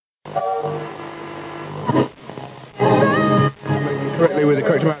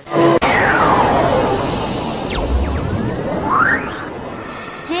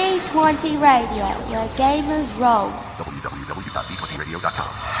Radio, where gamers roll.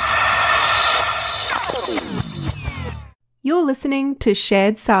 www.d20radio.com. You're listening to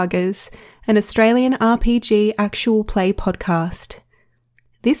Shared Sagas, an Australian RPG actual play podcast.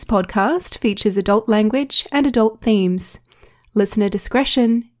 This podcast features adult language and adult themes. Listener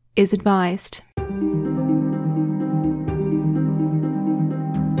discretion is advised.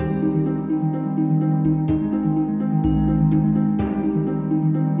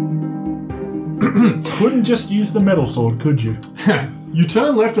 Couldn't just use the metal sword, could you? You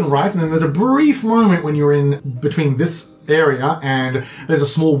turn left and right, and then there's a brief moment when you're in between this area and there's a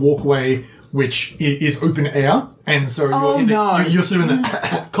small walkway which is open air, and so you're sort of in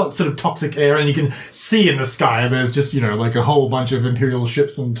the sort of toxic air, and you can see in the sky there's just, like a whole bunch of Imperial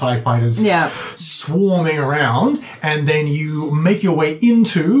ships and TIE fighters swarming around, and then you make your way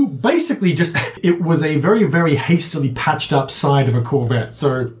into basically it was a very, very hastily patched up side of a Corvette.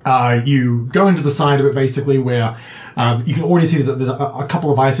 So you go into the side of it basically where you can already see there's a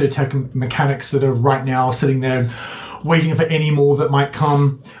couple of Isotech mechanics that are right now sitting there waiting for any more that might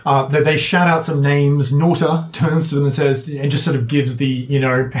come. They shout out some names. Norta turns to them and says, and just sort of gives the,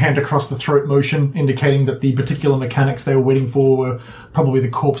 hand across the throat motion, indicating that the particular mechanics they were waiting for were probably the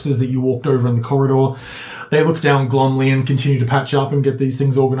corpses that you walked over in the corridor. They look down glumly and continue to patch up and get these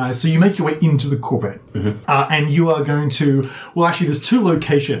things organized. So you make your way into the Corvette. Mm-hmm. And you are going to, actually there's two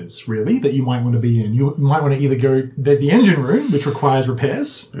locations really that you might want to be in. You might want to either go, there's the engine room, which requires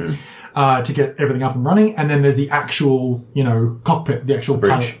repairs. To get everything up and running, and then there's the actual, cockpit, the actual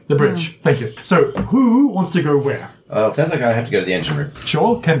bridge. The bridge. Thank you. So, who wants to go where? It sounds like I have to go to the engine room.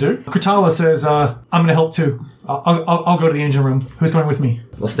 Sure, can do. Kutala says, I'm going to help too. I'll go to the engine room. Who's going with me?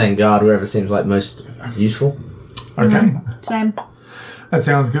 We'll stand guard wherever seems like most useful. Okay. Same. That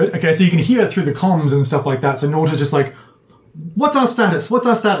sounds good. Okay, so you can hear through the comms and stuff like that. So Norta's just like, What's our status?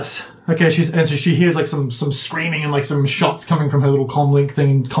 Okay, so she hears like some screaming and like some shots coming from her little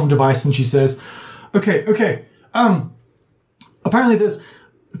comm device, and she says, Okay. Apparently there's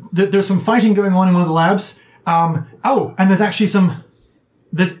some fighting going on in one of the labs. And there's actually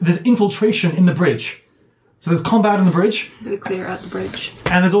there's infiltration in the bridge. So there's combat in the bridge. Gotta clear out the bridge.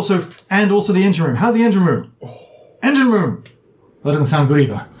 And there's also the engine room. How's the engine room? Engine room. That doesn't sound good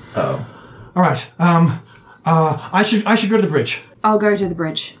either. Oh. All right. I should go to the bridge. I'll go to the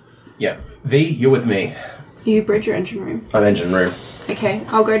bridge. Yeah. V, you're with me. You bridge or engine room? I'm engine room. Okay,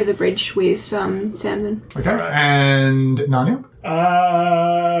 I'll go to the bridge with Sam then. Okay. Right. And Narnia?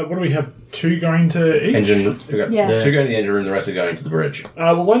 What do we have? Two going to each? Two going to the engine room, the rest are going to the bridge.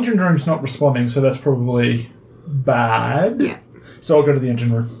 Engine room's not responding, so that's probably bad. Yeah. So I'll go to the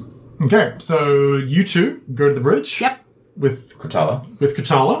engine room. Okay, so you two go to the bridge. Yep. With Kutala,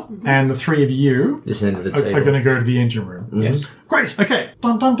 and the three of you are going to go to the engine room. Mm-hmm. Yes. Great. Okay.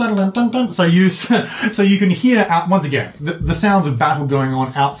 Dun, dun, dun, dun, dun, dun. So you can hear once again the sounds of battle going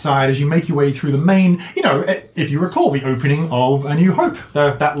on outside as you make your way through the main. If you recall the opening of A New Hope,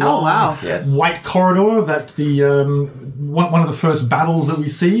 that long white corridor that the one of the first battles that we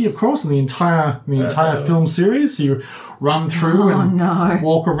see, of course, in the entire film series. So you run through and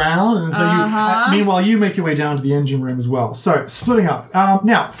walk around, and so meanwhile you make your way down to the engine room as well. So splitting up.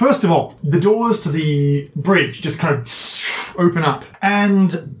 Now, first of all, the doors to the bridge just kind of open up,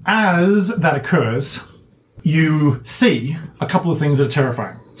 and as that occurs, you see a couple of things that are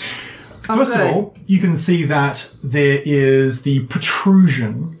terrifying. First of all, you can see that there is the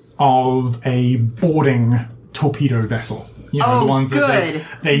protrusion of a boarding torpedo vessel. The ones that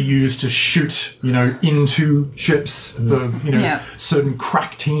they use to shoot, into ships for, certain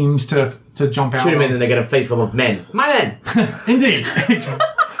crack teams to jump out. Shoot them in and they get a face full of men. My men! Indeed.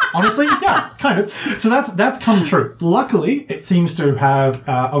 Honestly, yeah, kind of. So that's come through. Luckily, it seems to have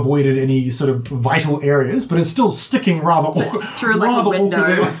avoided any sort of vital areas, but it's still sticking rather through like a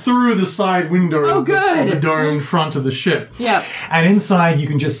window, through the side window of the domed front of the ship. Yeah. And inside, you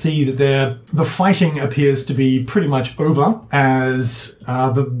can just see that the fighting appears to be pretty much over, as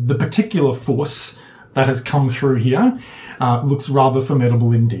the particular force that has come through here looks rather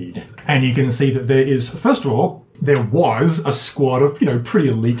formidable indeed. And you can see that there is, first of all, there was a squad of, pretty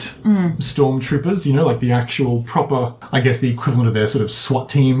elite stormtroopers, like the actual proper, I guess the equivalent of their sort of SWAT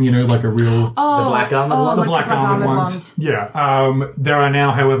team, like a real... the black armored ones? The black armored ones. Yeah. There are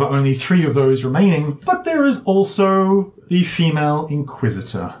now, however, only 3 of those remaining, but there is also the female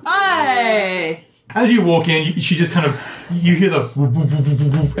Inquisitor. Hey! As you walk in, she just kind of, you hear the whoop, whoop, whoop,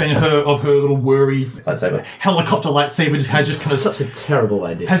 whoop, whoop, and her little whirry Lightsaber. helicopter lightsaber has just kind of Such a terrible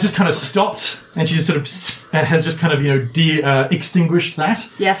idea. has just kind of stopped, and she just sort of has just kind of extinguished that.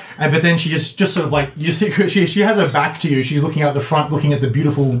 Yes. And but then she just sort of like you see her, she has her back to you. She's looking out the front, looking at the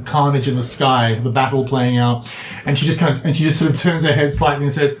beautiful carnage in the sky, the battle playing out, and she just sort of turns her head slightly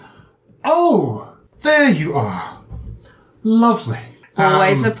and says, "Oh, there you are, lovely.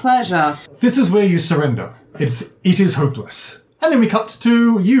 Always a pleasure. This is where you surrender. It is hopeless." And then we cut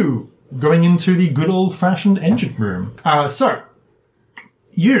to you going into the good old-fashioned engine room. So,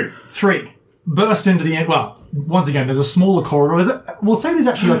 you three burst into the end. Well, once again, there's a smaller corridor. We'll say there's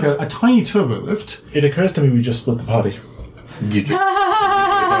actually like a tiny turbo lift. It occurs to me we just split the party. You just you're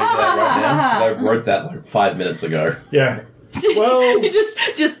going into that right now? 'Cause I wrote that like 5 minutes ago. Yeah. Well,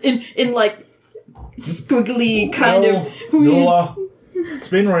 just in like squiggly kind of. Nola, it's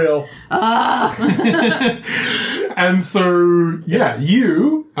been real. And so, yeah,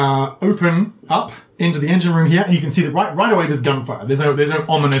 you open up into the engine room here, and you can see that right away there's gunfire. There's no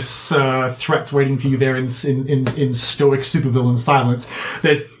ominous threats waiting for you there in stoic supervillain silence.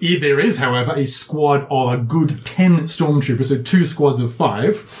 There is, however, a squad of a good 10 stormtroopers, so 2 squads of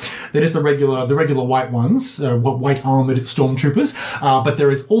 5. That is the regular white ones, white armored stormtroopers. But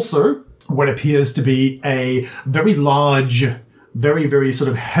there is also what appears to be a very large, very, very sort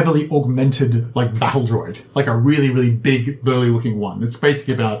of heavily augmented, like, battle droid. Like a really, really big, burly-looking one. It's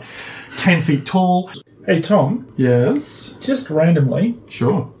basically about 10 feet tall. Hey, Tom, Yes? just randomly,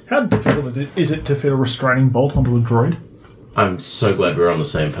 Sure. how difficult is it to fit a restraining bolt onto a droid? I'm so glad we're on the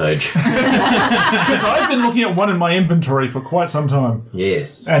same page. Because I've been looking at one in my inventory for quite some time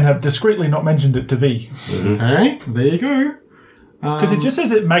Yes. and have discreetly not mentioned it to V. Hey, there you go. Because it just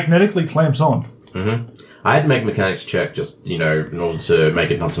says it magnetically clamps on. I had to make a mechanics check just, in order to make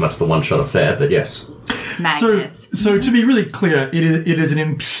it not so much the one-shot affair, but yes. Magnets. So to be really clear, it is an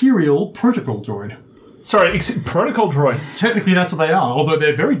Imperial protocol droid. Sorry, protocol droid. Technically, that's what they are. Although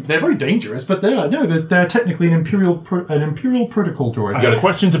they're very dangerous, but they're technically an Imperial protocol droid. I got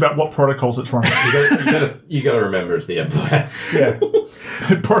questions about what protocols it's running. You gotta remember it's the Empire. Yeah.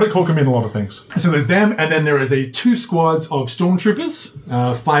 Protocol can mean a lot of things. So there's them, and then there is 2 squads of stormtroopers,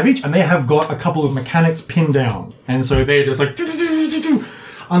 5 each, and they have got a couple of mechanics pinned down, and so they're just like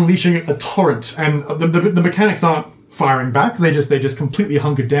unleashing a torrent, and the mechanics aren't firing back. They just completely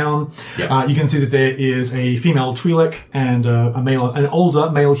hunkered down. Yep. You can see that there is a female Twi'lek and an older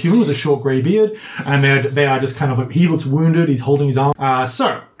male human with a short grey beard, and they are just kind of he looks wounded. He's holding his arm.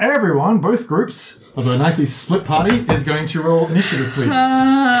 So everyone, both groups of a nicely split party, is going to roll initiative, please.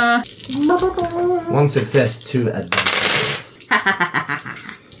 1 success, 2 advantages.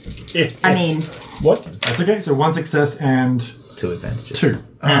 I mean, What? That's okay. So 1 success and 2 advantages. 2.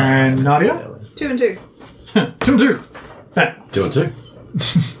 And Nadia, 2 and 2. 2 and 2. Bet. 2 and 2.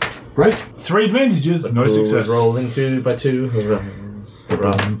 Great. 3 advantages, no Cool success. was rolling 2 by 2. Hurrah.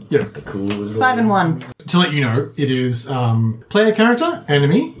 Yeah. The cool was rolling. 5 and 1. To let you know, it is player character,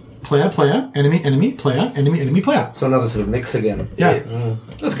 enemy, player, enemy, player, enemy, player. So another sort of mix again. Yeah.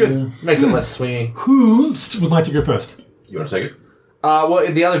 That's good. Makes it less swingy. Who would like to go first? You want to take it?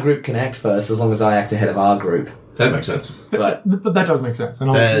 Well, the other group can act first as long as I act ahead of our group. That makes sense. But That does make sense.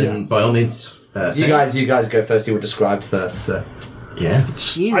 And Then, by all means, you guys go first. You were described first, so. Yeah.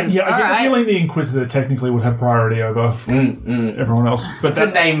 Jesus. I get the feeling the Inquisitor technically would have priority over everyone else. But It's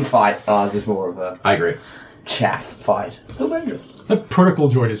a name fight. Ours is more of a I agree. chaff fight. Still dangerous. That protocol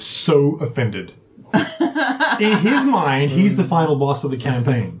droid is so offended. In his mind, he's the final boss of the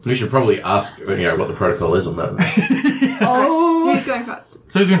campaign. We should probably ask, what the protocol is on that. So who's going first?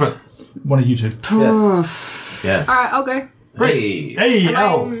 So who's going first? one of you two. Yeah. Alright, I'll go. Hey. Hey,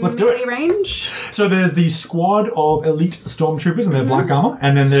 Al, let's do Melee it. range. So there's the squad of elite stormtroopers in their black armor,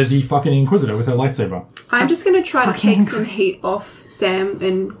 and then there's the fucking Inquisitor with her lightsaber. I'm just going to try to Fucking take some heat off Sam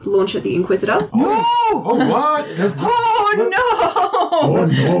and launch at the Inquisitor. Oh, what? Oh, no!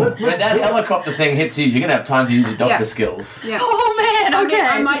 When that helicopter thing hits you, you're going to have time to use your doctor Yeah. skills. Yeah. Oh, man, okay.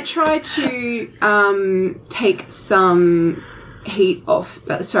 I might try to take some heat off.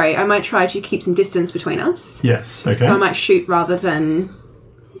 I might try to keep some distance between us. Yes, okay. So I might shoot rather than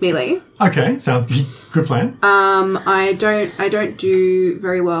melee. Okay, sounds good plan. I don't do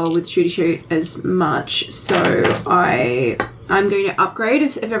very well with shoot as much, so I'm going to upgrade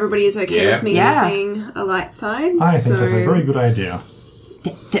if everybody is okay with me using a light side. I think that's a very good idea.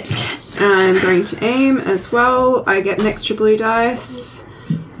 I'm going to aim as well. I get an extra blue dice.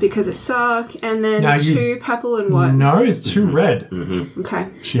 because it suck, and then Now 2 purple and what? No, it's 2 red. Okay.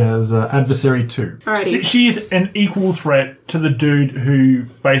 She has adversary 2. Alrighty. She's an equal threat to the dude who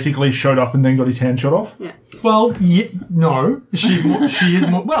basically showed up and then got his hand shot off. Yeah. Well, no, she is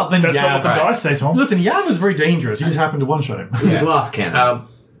more. Well, then That's not what the dice say, Tom. Listen, Yav is very dangerous. He just happened to one-shot him. It's a glass cannon.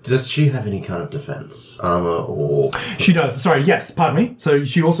 Does she have any kind of defense, armor, or? She does. Sorry, yes. Pardon me. So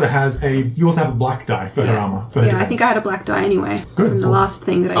she also has a. You also have a black die for her armor. For her Yeah, I defense. think I had a black die anyway from the last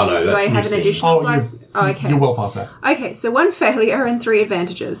thing that I did. no, So I have an additional black. Oh, okay. You're well past that. Okay, so 1 failure and 3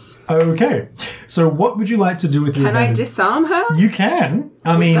 advantages. Okay. So what would you like to do with your Can I advantage? disarm her? You can.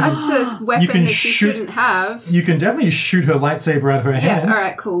 I mean, That's a weapon can that she shoot- shouldn't have. you can definitely shoot her lightsaber out of her Yeah, hand.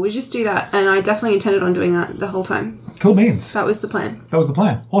 alright, cool. We just do that. And I definitely intended on doing that the whole time. Cool beans. That was the plan. That was the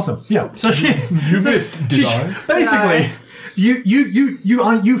plan. Awesome. Yeah. So she. You missed, did I? Basically.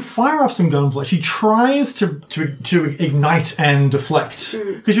 You fire off some gunfire. She tries to ignite and deflect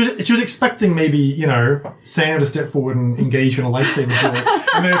because she was expecting maybe Sam to step forward and engage in a lightsaber bullet,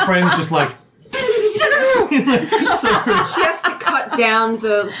 and then her friends just like. So She has to cut down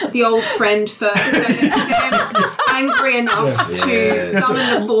the old friend first so that Sam's angry enough to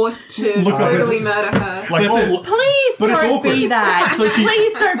summon the force to Look up brutally this. murder her. Like, That's oh, it. Please But it's don't awkward. be that. So she-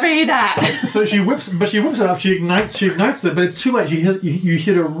 Please don't be that. So she whips it up. She ignites it, but it's too late. You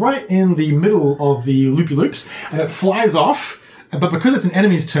hit her right in the middle of the loopy loops, and it flies off. But because it's an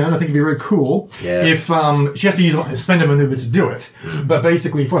enemy's turn, I think it'd be very cool if she has to spend a maneuver to do it. But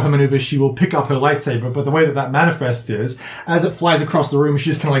basically, for her maneuver, she will pick up her lightsaber. But the way that manifests is, as it flies across the room, she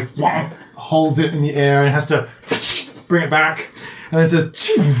just kind of like holds it in the air and has to bring it back, and then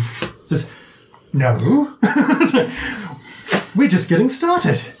says, "No, we're just getting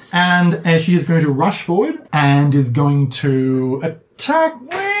started." And she is going to rush forward and is going to attack.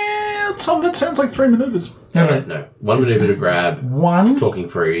 well, Tom, that sounds like 3 maneuvers. No. One maneuver to grab. One Talking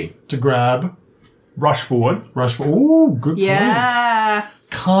free. to grab. Rush forward. Rush for. Ooh, good point. Yeah.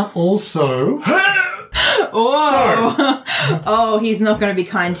 Can't also. Oh, he's not going to be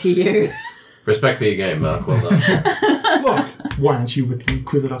kind to you. Respect for your game, Mark. Well done. Look, why aren't you with the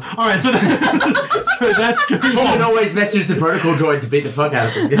Inquisitor? All right, so that's good. You should always message the protocol droid to beat the fuck out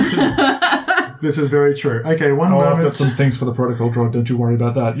of this guy. This is very true. Okay, one Oh, I've got moment. some things for the protocol droid. Don't you worry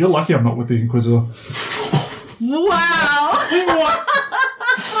about that. You're lucky I'm not with the Inquisitor. Wow.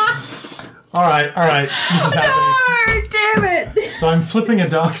 All right. This is happening. Damn it. So I'm flipping a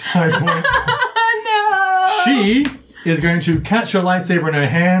dark side point. No. She is going to catch her lightsaber in her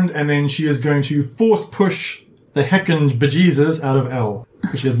hand, and then she is going to force push the heckin' bejesus out of L.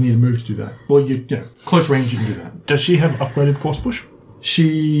 Because she doesn't need to move to do that. Well, close range, you can do that. Does she have upgraded force push?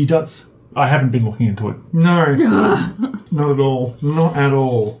 She does. I haven't been looking into it. No. Not at all. Not at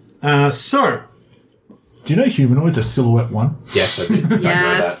all. So, Do you know humanoids are silhouette 1? Yes, I did.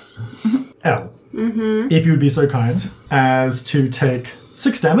 Yes. L. If you would be so kind as to take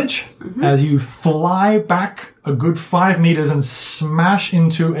 6 damage as you fly back a good 5 meters and smash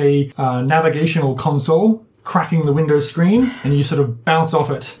into a navigational console, cracking the window screen, and you sort of bounce off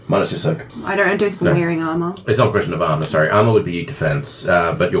it. Minus your soak. I don't think I'm wearing armor. It's not a question of armor, sorry. Armor would be defense,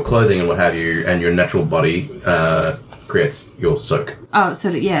 but your clothing and what have you, and your natural body creates your soak. Oh, so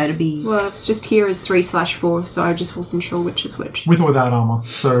it'd be. Well, it's just here is 3/4, so I just wasn't sure which is which. With or without armor.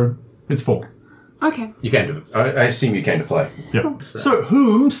 So, it's 4. Okay. You came to. I assume you came to play. Yep. So,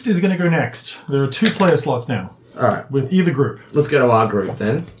 Whomst is going to go next. There are 2 player slots now. Alright, With either group. let's go to our group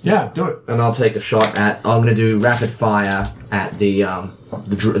then. Yeah, do it. And I'll take a shot at. I'm going to do rapid fire at the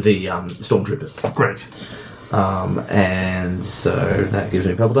stormtroopers. Great. And so that gives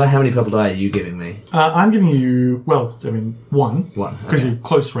me purple die. How many purple die are you giving me? I'm giving you, 1. 1. Because Okay. you're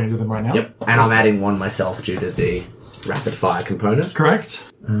close range with them right now. Yep. And I'm adding 1 myself due to the rapid fire component. Correct.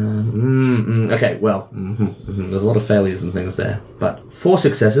 Okay, well, there's a lot of failures and things there. But 4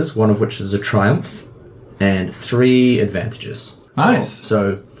 successes, 1 of which is a triumph, and 3 advantages. Nice.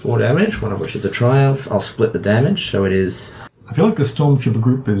 So 4 damage, 1 of which is a triumph. I'll split the damage, so it is... I feel like the Stormtrooper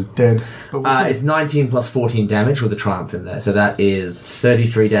group is dead. But we'll see. it's 19 plus 14 damage with a triumph in there. So that is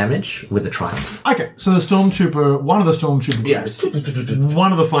 33 damage with a triumph. Okay, so the Stormtrooper, one of the Stormtrooper Yeah. groups,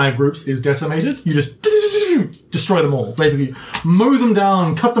 one of the 5 groups is decimated. You just destroy them all, basically. Mow them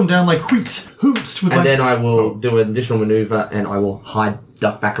down, cut them down like wheat, hoops. With And like, then I will do an additional maneuver and I will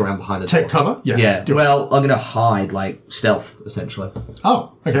duck back around behind the door. take cover. Yeah. Yeah, do it. well, I'm going to hide, like, stealth, essentially.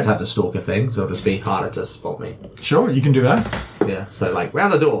 Oh, I just okay. have to stalk a thing, so it'll just be harder to spot me. Sure, you can do that. Yeah, so, like,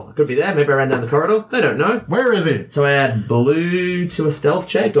 round the door. I could be there, maybe I ran down the corridor. They don't know. Where is he? So I add blue to a stealth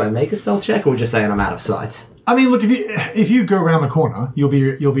check. Do I make a stealth check, or just saying I'm out of sight? I mean, look, if you go around the corner, you'll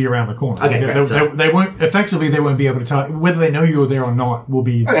be around the corner. Okay, great, they won't be able to tell whether they know you're there or not. Will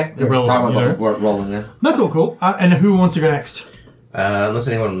be irrelevant. We're rolling there. That's all cool. And who wants to go next? Unless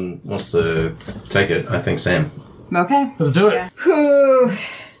anyone wants to take it, I think Sam. Okay. Let's do it. Whew.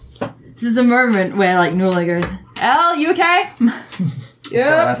 This is the moment where, like, Nula goes, Elle, you okay? Sorry,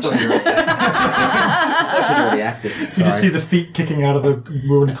 I thought you were already active. You just see the feet kicking out of the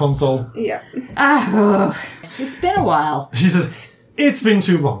ruined console. Yeah. It's been a while. She says, "It's been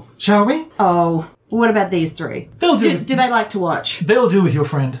too long. Shall we?" Oh, what about these three? They'll do. Do they like to watch? They'll deal with your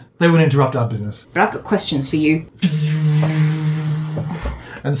friend. They won't interrupt our business. But I've got questions for you.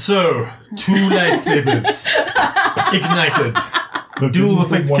 And so, 2 lightsabers ignited. Duel of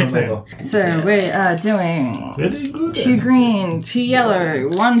the Fates kicks in. So we are doing Very good. 2 green, 2 yellow,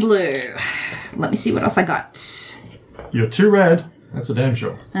 1 blue. Let me see what else I got. You're 2 red. That's a damn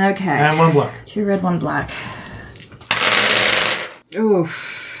sure. Okay. And 1 black. 2 red, 1 black.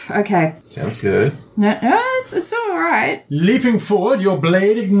 Oof. Okay. Sounds good. No, it's all right. Leaping forward, your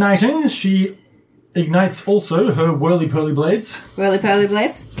blade igniting. She ignites also her whirly-pearly blades. Whirly-pearly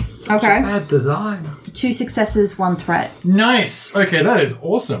blades. Okay. Bad design. 2 successes, 1 threat. Nice. Okay, that is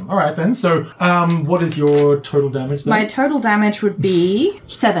awesome. All right, then. So, what is your total damage then? My total damage would be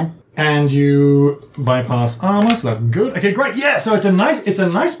 7. And you bypass armor, so that's good. Okay, great. Yeah, so it's a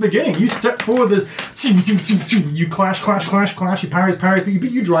nice beginning. You step forward, there's you clash, you parries,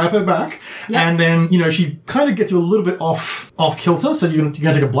 but you drive her back. Yep. And then, she kind of gets you a little bit off kilter, so you're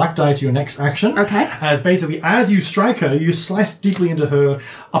gonna take a black die to your next action. Okay. As you strike her, you slice deeply into her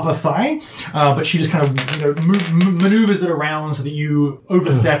upper thigh, but she just kind of maneuvers it around so that you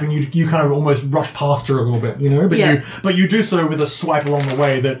overstep and you kind of almost rush past her a little bit, but you do so with a swipe along the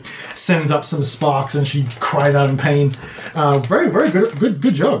way that sends up some sparks and she cries out in pain. Very, very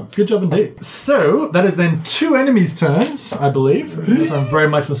good job. Good job indeed. So that is then 2 enemies' turns, I believe, unless I'm very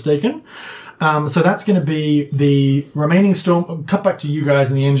much mistaken. So that's going to be the remaining storm. Cut back to you guys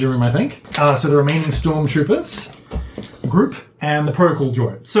in the engine room, I think. So the remaining stormtroopers group and the protocol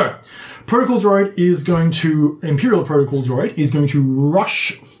droid. So Imperial protocol droid is going to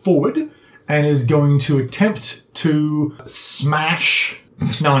rush forward and is going to attempt to smash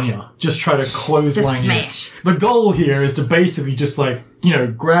Narnia. Just try to clothesline you. Smash. The goal here is to basically just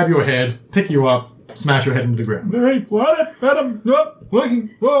grab your head, pick you up, smash your head into the ground. Any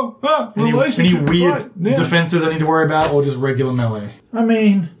weird defenses I need to worry about, or just regular melee? I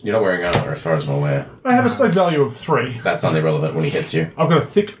mean, You're not wearing armor as far as I'm aware. I have a select value of 3. That's only relevant when he hits you. I've got a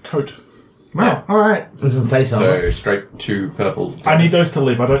thick coat. Wow, alright. And some face armor. So straight to purple. I need those to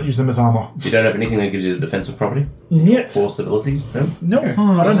live. I don't use them as armor. You don't have anything that gives you the defensive property? Yet. Force abilities? No? No,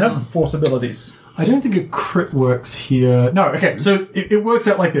 I don't have force abilities. I don't think a crit works here. No, okay, so it works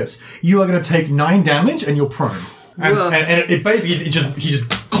out like this. You are going to take 9 damage and you're prone. And it basically, he just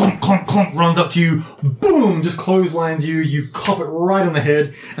clomp, runs up to you, boom, just clotheslines you, you cop it right on the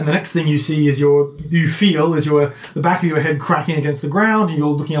head, and the next thing you see is the back of your head cracking against the ground, and you're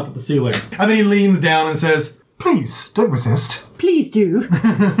looking up at the ceiling. And then he leans down and says, "Please, don't resist." Please do.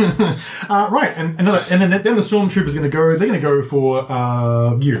 Right, and then the stormtrooper's going to go, they're going to go for,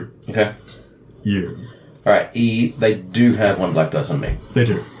 you. Okay. You. Alright, they do have 1 black dice on me. They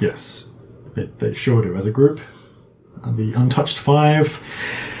do, yes. They sure do, as a group. The untouched 5.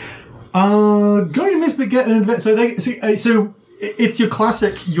 Going to miss, but get an advantage. So it's your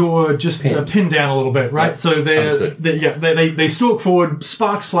classic. You're just pinned down a little bit, right? Yep. So they stalk forward.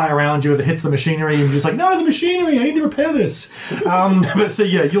 Sparks fly around you as it hits the machinery, and you're just like, "No, the machinery! I need to repair this."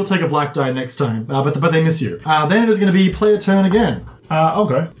 You'll take a black die next time. But they miss you. Then it is going to be player turn again. I'll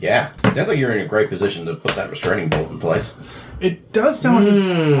go. Yeah. It sounds like you're in a great position to put that restraining bolt in place. It does sound like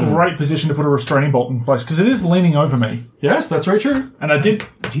a great position to put a restraining bolt in place, because it is leaning over me. Yes, that's very true. And I did...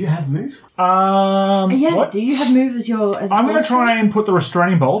 Do you have move? Yeah, what? do you have move as your... I'm going to try and put the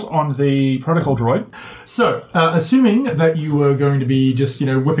restraining bolt on the protocol droid. So, assuming that you were going to be just,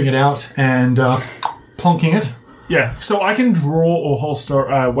 whipping it out and plonking it. Yeah, so I can draw or holster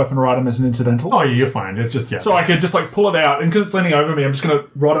a weapon or item as an incidental. Oh, yeah, you're fine. It's just, yeah. So I could just, pull it out, and because it's leaning over me, I'm just going to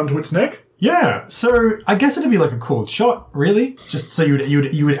ride onto its neck. Yeah, so I guess it'd be like a cold shot, really. Just so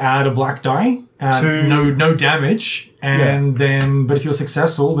you would add a black die, no damage, and then but if you're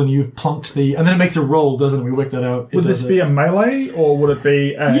successful, then you've plunked and then it makes a roll, doesn't it? We worked that out. Would this be a melee or would it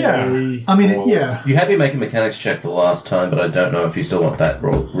be a? Yeah, I mean, yeah. You had me make a mechanics check the last time, but I don't know if you still want that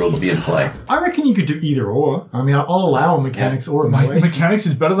rule to be in play. I reckon you could do either or. I mean, I'll allow mechanics or a melee. Mechanics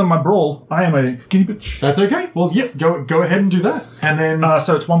is better than my brawl. I am a skinny bitch. That's okay. Well, yeah, go ahead and do that, and then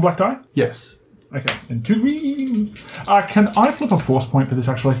so it's 1 black die. Yes. Okay, and 2 green. Can I flip a force point for this,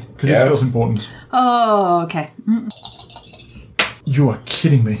 actually? Because this feels important. Oh, okay. You are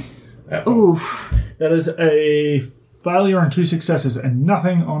kidding me. Oof. That is a failure and 2 successes and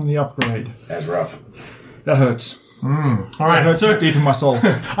nothing on the upgrade. That's rough. That hurts. All That right, hurts so deep in my soul.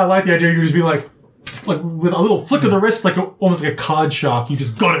 I like the idea you just be like with a little flick of the wrist, almost like a card shark. You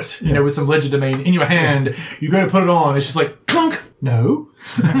just got it, with some legerdemain in your hand. You go to put it on. It's just like clunk. No,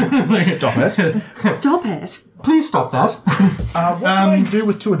 Stop it. Stop it. please stop that. What can I do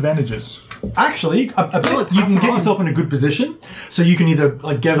with 2 advantages? Actually, I bet you can get yourself in a good position, so you can either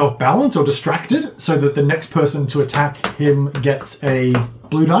get it off balance or distracted, so that the next person to attack him gets a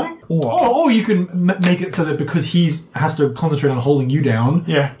blue die. Or you can make it so that because he has to concentrate on holding you down,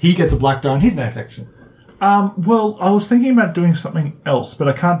 he gets a black die on his next action. Well, I was thinking about doing something else, but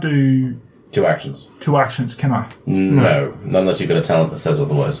I can't do 2 actions. 2 actions, can I? No, not unless you've got a talent that says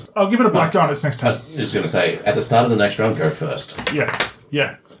otherwise. I'll give it a black die on its next I turn. was just going to say, at the start of the next round, go first.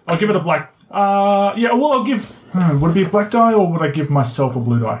 Yeah. I'll give it a black... I'll give... would it be a black die, or would I give myself a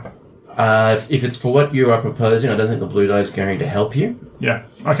blue die? If it's for what you are proposing, I don't think the blue die is going to help you. Yeah,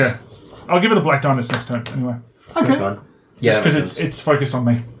 okay. I'll give it a black die on its next turn, anyway. Okay. That's fine. Yeah, Because it's focused on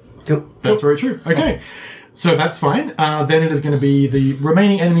me. cool. That's very true. Okay. So that's fine. Then it is going to be the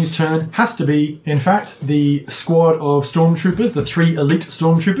remaining enemy's turn. Has to be, in fact, the squad of stormtroopers, the 3 elite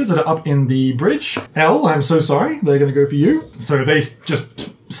stormtroopers that are up in the bridge. Elle, I'm so sorry. They're going to go for you. So they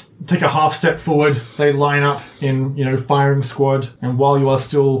just take a half step forward. They line up in, firing squad. And while you are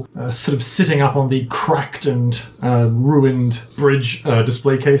still sort of sitting up on the cracked and ruined bridge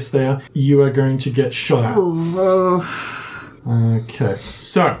display case there, you are going to get shot at. Okay.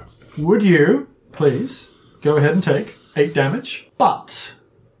 So, would you please go ahead and take 8 damage? But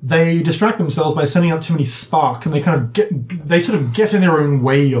they distract themselves by sending out too many sparks, and they sort of get in their own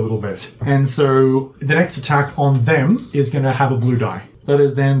way a little bit. And so the next attack on them is going to have a blue die. That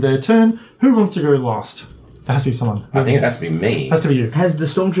is then their turn. Who wants to go last? There has to be someone. I think it has to be me. Has to be you. Has the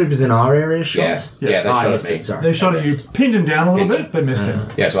stormtroopers in our area shot? Yeah, they I shot missed at me. it, sorry. They shot at you, pinned him down a little bit, but missed him.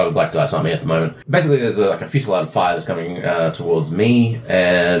 Yeah, so I have a black dice on me at the moment. Basically, there's a fusillade of fire that's coming towards me,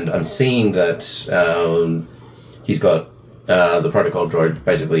 and I'm seeing that he's got the protocol droid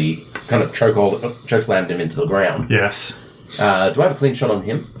basically kind of chokeslammed him into the ground. Yes. Do I have a clean shot on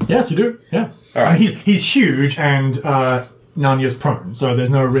him? Yes, you do. Yeah. All right. I mean, he's huge, and Nanya's prone, so there's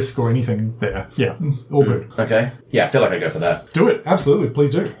no risk or anything there. Yeah, all good. Okay. Yeah, I feel like I go for that. Do it. Absolutely.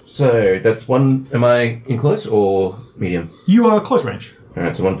 Please do. So that's 1. Am I in close or medium? You are close range.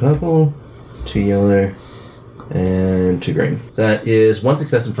 Alright, so 1 purple, 2 yellow, and 2 green. That is 1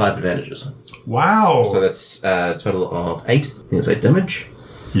 success and 5 advantages. Wow. So that's a total of 8. I think it's 8 damage.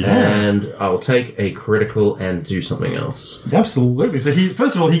 Yeah. And I'll take a critical and do something else. Absolutely. So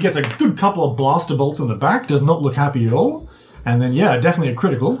first of all, he gets a good couple of blaster bolts in the back, does not look happy at all. And then, definitely a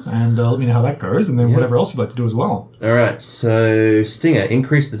critical, and let me know how that goes, and then whatever else you'd like to do as well. Alright, so Stinger,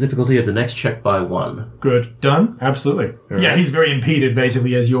 increase the difficulty of the next check by 1. Good. Done? Absolutely. Right. Yeah, he's very impeded,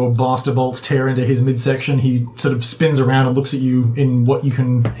 basically, as your blaster bolts tear into his midsection. He sort of spins around and looks at you in what you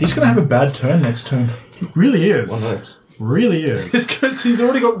can... He's going to have a bad turn next turn. He really is. One hopes. Really is. Because he's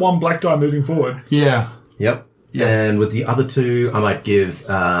already got 1 black die moving forward. Yeah. Yep. And with the other 2, I might give...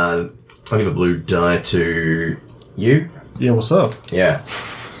 I'll give a blue die to you. Yeah, what's up? Yeah.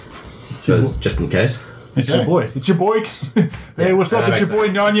 So just in case. It's your boy. It's your boy. Hey, what's up? It's your boy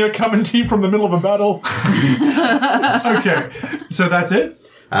Nanya coming to you from the middle of a battle. Okay. So that's it?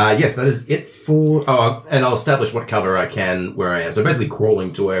 Yes, that is it for... Oh, and I'll establish what cover I can where I am. So basically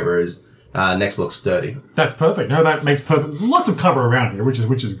crawling to wherever is next looks sturdy. That's perfect. No, that makes perfect. Lots of cover around here, which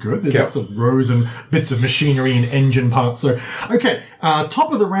is good. There's lots of rows and bits of machinery and engine parts. So, okay,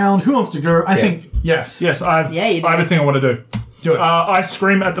 top of the round. Who wants to go? I think yes. Yes, I have a thing I want to do. Do it. I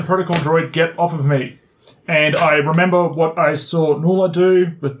scream at the protocol droid, "Get off of me!" And I remember what I saw Nula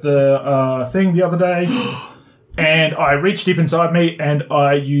do with the thing the other day, and I reach deep inside me and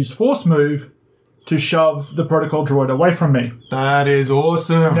I use force move to shove the protocol droid away from me. That is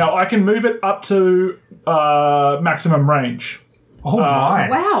awesome. Now, I can move it up to maximum range. Oh, my.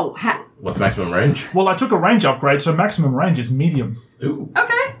 Wow. What's maximum range? Well, I took a range upgrade, so maximum range is medium. Ooh.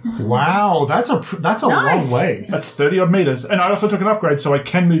 Okay. Wow, that's a long way. That's 30-odd meters. And I also took an upgrade, so I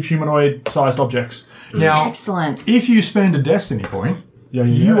can move humanoid-sized objects. Now, Excellent. if you spend a destiny point,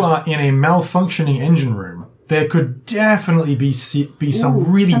 you are in a malfunctioning engine room there could definitely be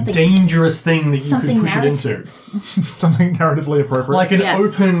some really something- dangerous thing that you could something push it into. Something narratively appropriate. Like an Yes.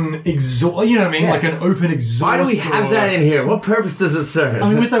 open exhaust, you know what I mean? Yeah. Like an open exhaust. Why do we have or- that in here? What purpose does it serve? I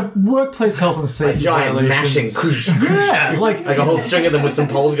mean, with the workplace health and a safety giant violations. mashing. Yeah, like Like a whole string of them with some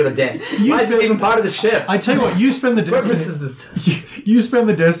poles got a dent. You Why is said- it even part of the ship? I tell you what, you spend the What purpose destiny. does this? You spend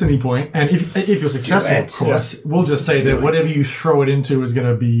the destiny point, and if you're successful, it. of course, we'll just say that whatever you throw it into is going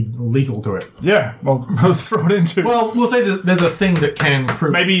to be lethal to it. yeah, well, I'll throw it into. Well, we'll say there's a thing that can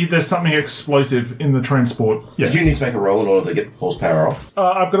prove. Maybe there's something explosive in the transport. Yes. Did you need to make a roll in order to get the force power off?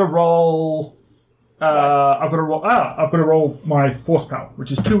 I've got to roll. I've got to roll my force power,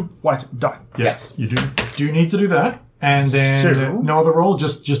 which is 2 white die. Yes. You do need to do that, and then So- no other roll.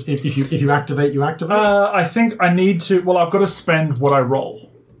 Just if you activate, you activate. I think I need to. Well, I've got to spend what I roll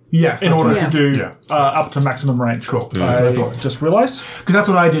yes, in that's order right. to do Yeah. up to maximum range. Cool. That's what I I thought. just realised. Because that's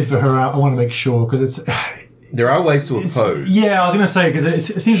what I did for her. I want to make sure because it's. There are ways to oppose. Yeah, I was going to say because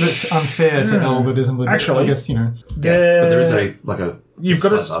it seems a bit unfair to Elle that isn't. Actually- I guess you know. Yeah, but there is a You've got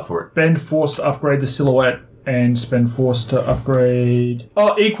to sidebar for it. spend force to upgrade the silhouette and spend force to upgrade.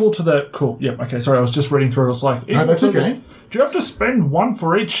 Oh, equal to the. Cool. Yep. Okay. Sorry, I was just reading through. It was like. No, that's equal to okay. the- do you have to spend 1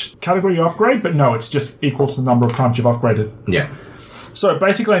 for each category you upgrade? But no, it's just equals the number of times you've upgraded. Yeah. So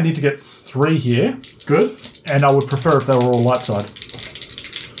basically, I need to get 3 here, Good. and I would prefer if they were all light side.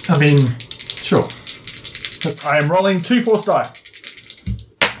 I mean, sure. That's I am rolling 2 force die,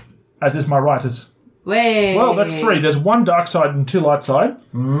 as is my writers. Wait. Well, that's 3. There's 1 dark side and 2 light side.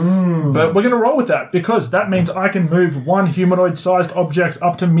 But we're going to roll with that because that means I can move 1 humanoid-sized object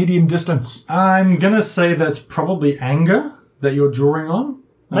up to medium distance. I'm gonna say that's probably anger that you're drawing on.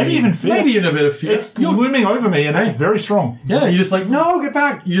 Maybe even fear. Maybe in a bit of fear. It's looming over me, and Hey. it's very strong. Yeah, you're just like, no, get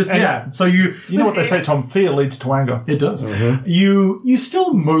back. You just And So you know what they say, Tom? Fear leads to anger. It does. You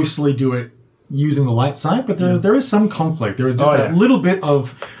still mostly do it using the light side, but there is some conflict. There is just that little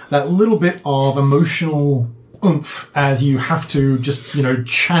bit of emotional oomph as you have to just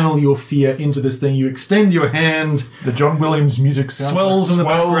channel your fear into this thing. You extend your hand, The John Williams music sounds swells in the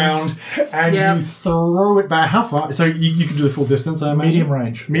swells. background, and Yep. you throw it back. How far? So you can do the full distance, I imagine. Medium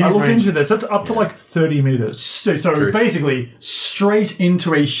range. Medium I looked range. into this. That's up to like 30 meters. So basically, straight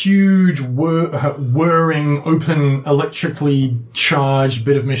into a huge whirring, open, electrically charged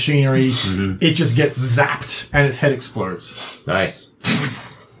bit of machinery. It just gets zapped and its head explodes. Nice.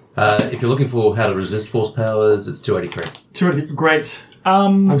 If you're looking for how to resist force powers, it's 283. Great.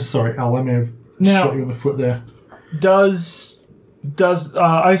 I'm sorry, Al. I may have shot you in the foot there. Does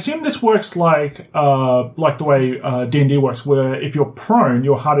I assume this works like the way D&D works, where if you're prone,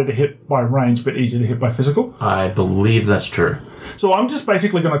 you're harder to hit by range, but easier to hit by physical. I believe that's true. So I'm just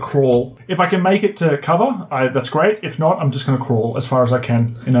basically going to crawl. If I can make it to cover, that's great. If not, I'm just going to crawl as far as I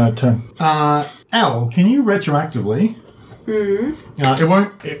can in a turn. Al, can you retroactively?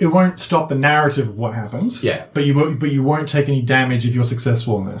 It won't stop the narrative of what happened. Yeah. But you won't take any damage if you're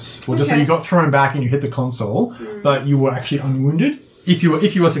successful in this. We'll just say you got thrown back and you hit the console, but you were actually unwounded. If you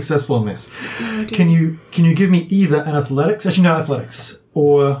were successful in this, can you give me either an athletics? Actually, no, athletics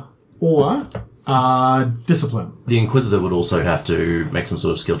or discipline. The Inquisitor would also have to make some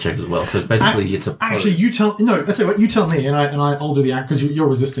sort of skill check as well. So basically, it's a pose. Actually, you tell me what you tell me, and I'll do the act because you're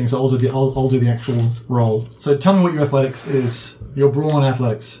resisting, so I'll do the actual roll. So tell me what your athletics is. Your brawl and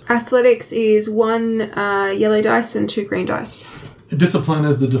athletics. Athletics is 1 yellow dice and 2 green dice. Discipline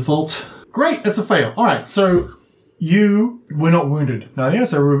is the default. Great, that's a fail. All right, so you were not wounded, Nadia.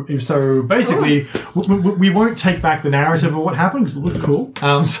 So basically, we won't take back the narrative of what happened because it looked cool.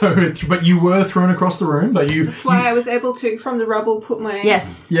 But you were thrown across the room. But That's why I was able to, from the rubble, put my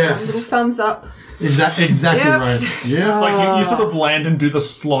little thumbs up. Exactly Yep. right. Yeah, It's like you sort of land and do the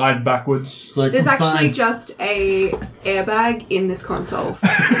slide backwards. it's like There's I'm actually fine just a airbag in this console.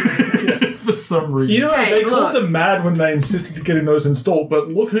 for some reason. You know, Hey, they look. called them mad when they insisted to getting those installed, but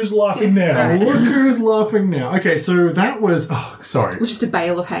look who's laughing Yeah, now. that's Look who's laughing now. Okay, so that was. Oh, sorry. Just a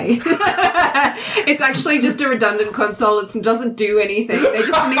bale of hay. It's actually just a redundant console. It doesn't do anything. They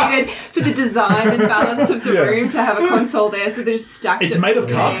just needed, for the design and balance of the room, to have a console there, so they just stacked It's it. made of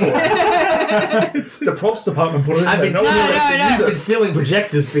cardboard. The props department put it in I've there. been, No one no, else no. can use I've been it. stealing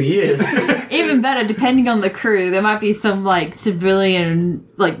projectors for years. Even better, depending on the crew, there might be some like civilian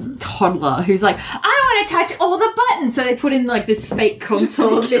toddler who's like, I want to touch all the buttons, so they put in like this fake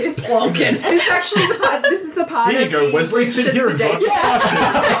console just plonking. It's actually the part. This is the part. Here you of go, the Wesley. bridge Sit that's here the and drive danger. the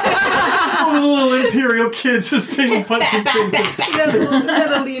All the little Imperial kids just being punched in That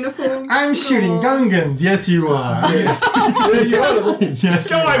little uniform. I'm shooting Gungans. Yes, you are. Yes. There you are. Yes,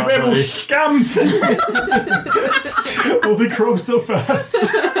 you Die, are, rebel buddy. scum! All the crops so fast.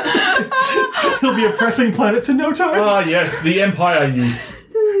 He'll be oppressing planets in no time. Ah, yes, the Empire Youth.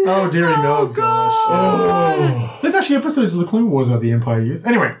 Oh, dearie, no, gosh. Oh. There's actually episodes of the Clone Wars about the Empire Youth.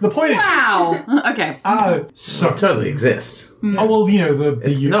 Anyway, the point Wow. Okay. is... So... Totally exist. Oh, well, you know,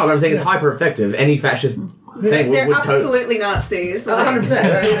 the youth... No, but I'm saying it's hyper effective. Any fascist thing They're would absolutely Nazis.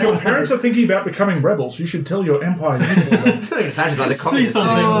 100%. If your parents are thinking about becoming rebels, you should tell your Empire Youth. See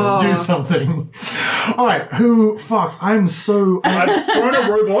something, do something. Alright, fuck, I'm so... I've thrown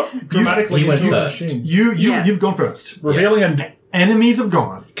a robot dramatically You went into a first. machine. You've gone first. Revealing an... Enemies have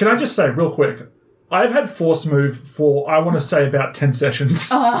gone. Can I just say, real quick, I've had Force Move for, I want to say, about 10 sessions.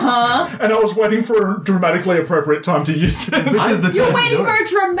 Uh-huh. And I was waiting for a dramatically appropriate time to use it. This is the time You're to waiting do for it. a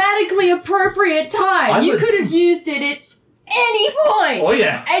dramatically appropriate time. You could have used it at any point. Oh,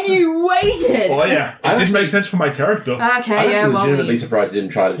 yeah. And you waited. Oh, yeah. It didn't make sense for my character. Okay, I'm actually yeah, well, legitimately surprised you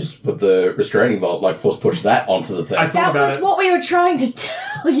didn't try to just put the restraining bolt, like force push that onto the thing. I thought that about was it. what we were trying to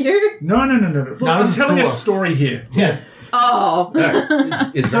tell you. No. Look, this I'm is telling a cooler. story here. Yeah. Oh.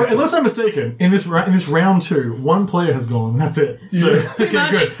 No, it's So, very unless I'm mistaken, in this round 2, one player has gone. That's it. So, okay,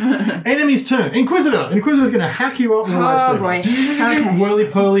 much. good. Enemy's turn. Inquisitor. Inquisitor's going to hack you up with a lightsaber. boy. Okay.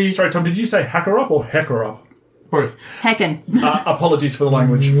 Whirly-pearly. Sorry, Tom, did you say hacker up or hecker up? Both. Heckin'. Apologies for the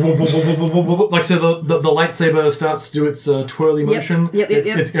language. Like, so the lightsaber starts to do its twirly motion. Yep.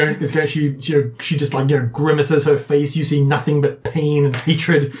 It's going. She just like grimaces her face. You see nothing but pain and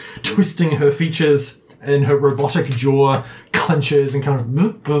hatred twisting her features, and her robotic jaw clenches and kind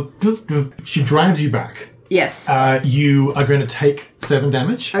of. She drives you back. Yes. You are going to take 7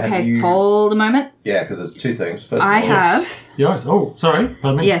 damage. Okay, hold a moment. Yeah, because there's two things. First of I all, have. Yes. Oh, sorry.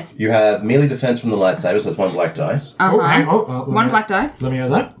 Pardon me. Yes. you have melee defense from the lightsaber, so that's 1 black dice. Oh, hang on. Let One me- black die. Let me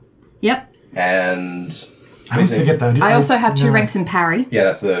add that. Yep. And I always forget that. I also have 2 no. ranks in parry. yeah,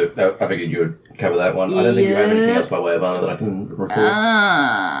 that's the. I figured you would cover that one. I don't think you have anything else by way of honor that I can recall.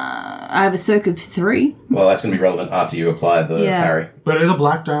 I have a circ of 3. Well, that's going to be relevant after you apply the Yeah. parry. But it is a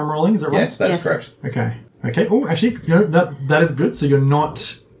black die I'm rolling. Is that right? Yes, that's Yes. correct. Okay. Oh, actually, that is good. So you're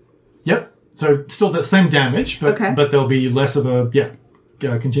not. Yep. So still the same damage, but Okay. but there'll be less of a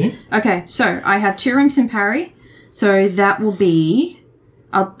continue. Okay, so I have 2 ranks in parry. So that will be...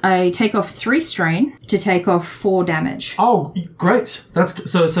 I take off 3 strain to take off 4 damage. Oh, great. That's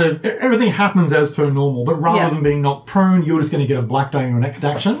so everything happens as per normal, but rather Yeah. than being knocked prone, you're just going to get a black die in your next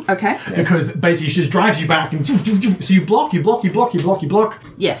action. Okay. Because basically she just drives you back and so you block.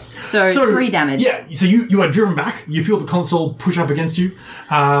 Yes. So 3 damage. Yeah, so you are driven back. You feel the console push up against you,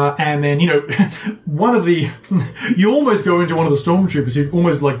 and then one of the you almost go into one of the stormtroopers who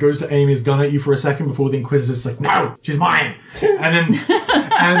almost like goes to aim his gun at you for a second before the Inquisitor's like, "No, she's mine,"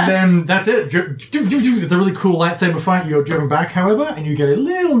 and then that's it. It's a really cool lightsaber fight. You're driven back, however, and you get a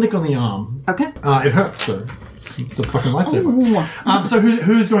little nick on the arm. Okay. It hurts though. It's a fucking lightsaber. So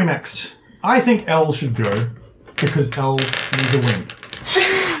who's going next? I think Elle should go because Elle needs a win.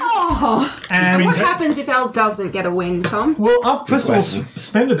 Oh. And What happens if Elle doesn't get a win, Tom? well, first of all, question.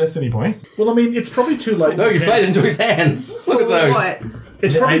 spend a destiny point. Well, I mean, it's probably too late. No, in you the played into his hands. Look at those. What?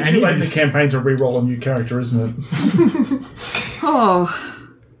 It's probably I too need late in this- the campaign to re-roll a new character, isn't it? Oh.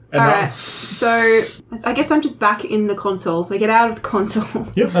 And Alright, so I guess I'm just back in the console, so I get out of the console.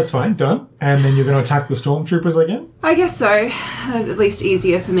 Yep, that's fine. Done. And then you're going to attack the stormtroopers again? I guess so. At least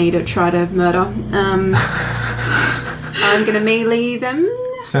easier for me to try to murder. I'm gonna melee them.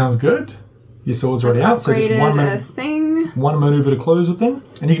 Sounds good. Your sword's already out, so just Upgraded a thing. one maneuver to close with them.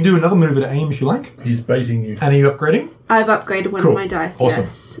 And you can do another maneuver to aim if you like. He's baiting you. And are you upgrading? I've upgraded one Cool. of my dice, Awesome.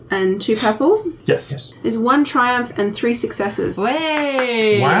 yes. And 2 purple. Yes. There's 1 triumph and 3 successes.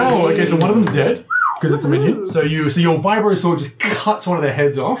 Way. Wow. Okay, so one of them's dead because it's a minion. So your vibro sword just cuts one of their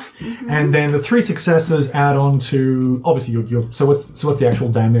heads off, and then the 3 successes add on to obviously your. So what's the actual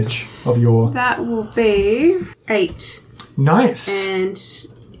damage of your? That will be 8. Nice. And,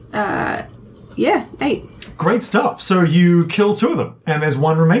 8. Great stuff. So you kill 2 of them, and there's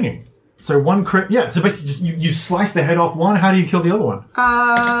 1 remaining. So 1 crit. Yeah. So basically, just you slice the head off one. How do you kill the other one?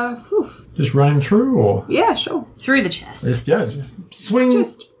 Whew. Just running through, or Yeah, sure. Through the chest. just swing.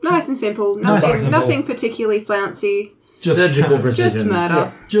 Just nice and simple. Nice and simple. Nothing particularly flouncy. Just Surgical kind of- precision. Just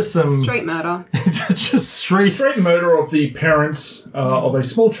murder. Just some Straight murder. just straight. Straight murder of the parent of a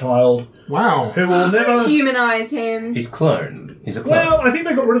small child Wow. who will never. Humanize him. He's cloned. He's a clone. Well, I think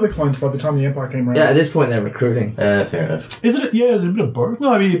they got rid of the clones by the time the Empire came around. Yeah, at this point they're recruiting. Fair enough. Is it? Yeah, is it a bit of both?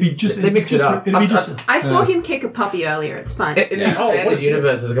 No, I mean it'd be just. They mix it up. It'd be just. I saw him kick a puppy earlier. It's fine. In the expanded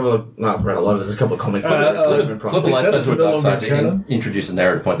universe, there's a couple of. Well, I've read a lot of it. There's a couple of comics that are Flip in a process. lightsaber to a dark side to Canon. introduce a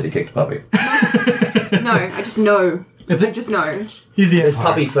narrative point that he kicked a puppy. No, I just know. It's I just know. He's the There's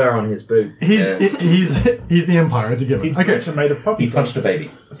Empire. puppy fur on his boot. He's the Empire. It's a given. His Okay. boots are made of puppy. He punched a baby.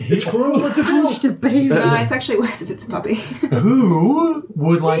 It's cruel. It's a Punched a baby. No, it's actually worse if it's a puppy. Who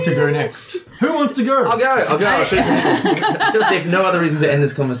would like to go next? Who wants to go? I'll go. I'll shoot you. Just if no other reason to end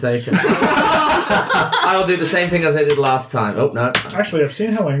this conversation. I'll do the same thing as I did last time. Oh, no. Actually, I've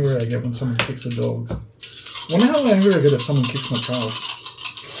seen how angry I get when someone kicks a dog. Wonder how angry I get if someone kicks my child.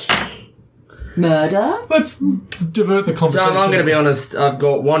 Murder? Let's divert the So conversation. I'm going to be honest. I've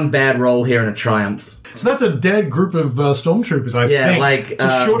got one bad roll here and a triumph. So that's a dead group of stormtroopers, I Yeah, think. like, to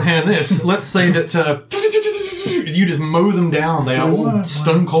shorthand this, let's say that you just mow them down. They are all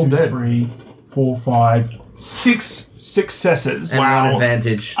stone cold dead. 3, 4, 5, 6 successes. And one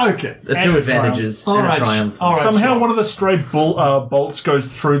advantage. Okay. The And two a advantages All and right. a triumph. All right. Somehow sure. one of the stray bolts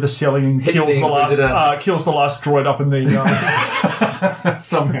goes through the ceiling and Hits kills the the last Inquisitor. kills the last droid up in the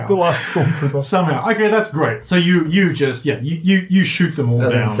Somehow. the last stormtrooper. Somehow. Okay, that's great. So you just you shoot them all That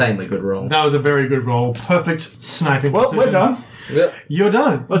was an down. insanely good roll. That was a very good roll. Perfect sniping. Well, precision. we're done. You're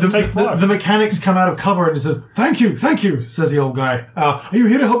done. Let's take five. The mechanics come out of cover and says, thank you, says the old guy. Are you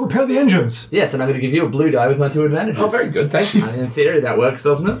here to help repair the engines? Yes, and I'm going to give you a blue die with my two advantages. Oh, very good. Thank you. I mean, in theory, that works,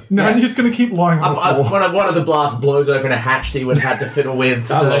 doesn't it? No, you're just going to keep lying on the floor. One of the blasts blows open a hatch that you would have had to fiddle with.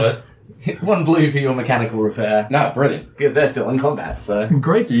 I love it. One blue for your mechanical repair. No, brilliant. Because they're still in combat, so...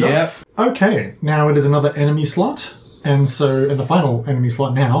 Great stuff. Yep. Okay, now it is another enemy slot. And the final enemy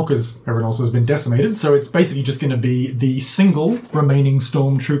slot now, because everyone else has been decimated, so it's basically just going to be the single remaining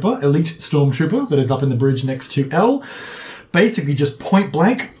stormtrooper, elite stormtrooper, that is up in the bridge next to L. Basically just point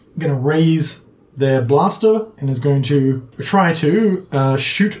blank, going to raise their blaster and is going to try to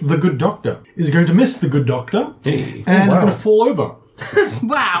shoot the good doctor. Is going to miss the good doctor, Hey. and is wow. going to fall over.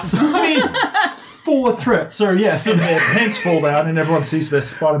 Wow. I mean, for threat. So yes, And their pants fall down and everyone sees their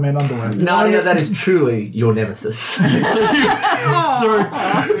Spider-Man underwear. Nadia, that is truly your nemesis. so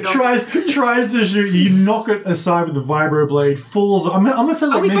tries to shoot you. You knock it aside with the vibro blade. Falls. I'm gonna say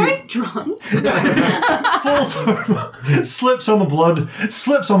like Are we maybe both drunk? falls over, slips on the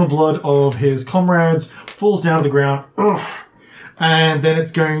blood of his comrades. Falls down to the ground. Ugh. And then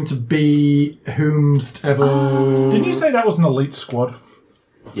it's going to be whomstever. Didn't you say that was an elite squad?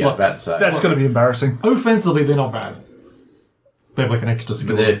 Yeah, I was about to say. That's going to be embarrassing. Offensively, they're not bad. They have like an extra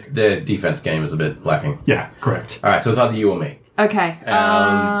skill. But their defense game is a bit lacking. Yeah, correct. All right, so it's either you or me. Okay. Do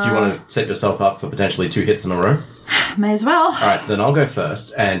you want to set yourself up for potentially 2 hits in a row? May as well. All right, so then I'll go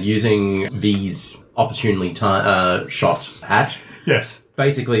first, and using V's opportunely shot hatch. Yes.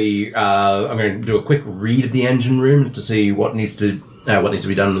 Basically, I'm going to do a quick read of the engine room to see what needs to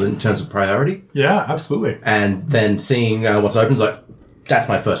be done in terms of priority, Yeah, absolutely. and then seeing what's open is like, that's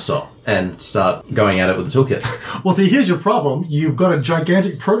my first stop, and start going at it with the toolkit. Well, see, here's your problem. You've got a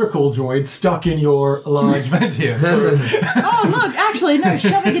gigantic protocol droid stuck in your large vent here. So Oh, look, actually, no,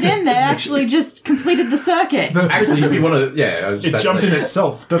 shoving it in there actually just completed the circuit. Actually, if you want to, yeah, I was just It about to jumped say, in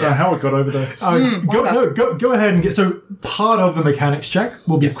itself. Don't know how it got over there. go ahead and get. So part of the mechanics check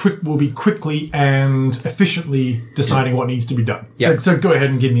will be Yes. quickly and efficiently deciding what needs to be done. Yeah. So go ahead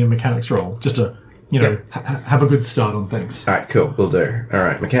and give me a mechanics roll, just to have a good start on things. All right, cool, we'll do. All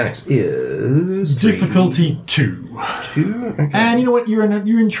right, mechanics is Difficulty 2. 2. Okay. And you know what? You're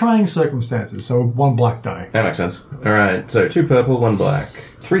in trying circumstances, so 1 black die. That makes sense. All right, so 2 purple, 1 black,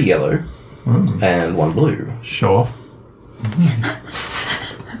 3 yellow, and 1 blue. Sure.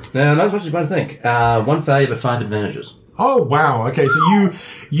 Now, not as much as you might think. 1 failure, but 5 advantages. Oh wow! Okay, so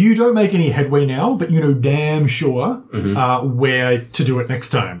you don't make any headway now, but you know damn sure where to do it next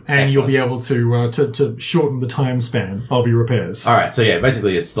time, and you'll be able to shorten the time span of your repairs. All right, so yeah,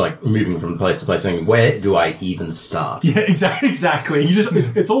 basically it's like moving from place to place, saying, where do I even start? Yeah, exactly. You just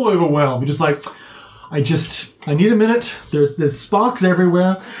it's all overwhelmed. You're just like, I need a minute. There's sparks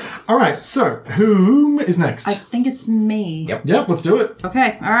everywhere. All right, so whom is next? I think it's me. Yep, let's do it.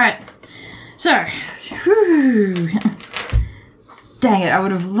 Okay, alright. So, whew. Dang it, I would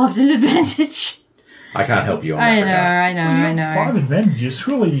have loved an advantage. I can't help you on I that know, regard. I know. 5 advantages.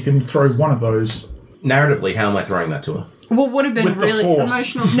 Surely you can throw one of those. Narratively, how am I throwing that to her? What would have been With the really force.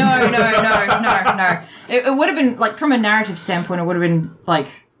 Emotional. No. It would have been like from a narrative standpoint. It would have been like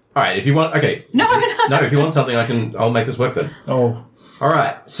All right, if you want, okay. no. No, if you want something, I'll make this work then. Oh, All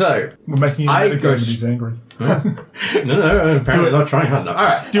right, so we're making him I mad again, go but he's angry. No, apparently not trying hard enough. All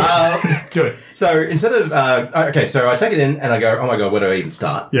right. Do it. So instead of okay, so I take it in and I go, oh my god, where do I even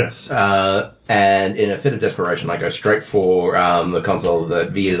start? Yes. And in a fit of desperation, I go straight for the console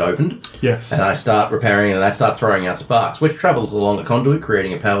that V had opened. Yes. And I start repairing and I start throwing out sparks, which travels along a conduit,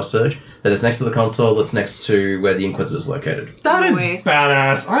 creating a power surge that is next to the console that's next to where the Inquisitor is located. That is Nice.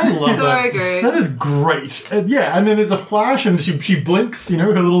 badass. I love So that. good. That is great. And yeah, and then there's a flash and she blinks, her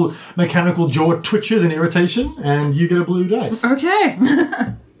little mechanical jaw twitches in irritation, and you get a blue dice. Okay.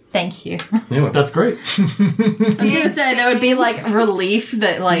 Thank you. Anyway, That's great. I was gonna say there would be like relief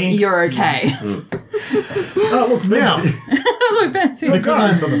that like you're okay. Oh, look, Now, Look, Betsy.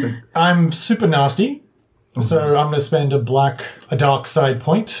 because something. I'm super nasty, so I'm going to spend a dark side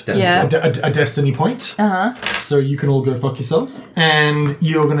point. Yeah. A destiny point. So you can all go fuck yourselves. And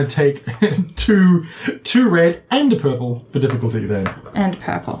you're going to take two red and a purple for difficulty then. And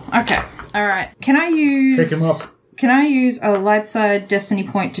purple. Okay. All right. Can I use? Pick him up. Can I use a light side destiny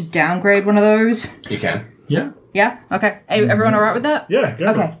point to downgrade one of those? you can. Yeah? Yeah. Okay. Everyone all right with that? Yeah,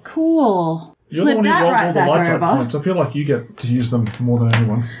 go for Okay. it. Cool. You're the Flip one who that rolls right all the back light side over. points. I feel like you get to use them more than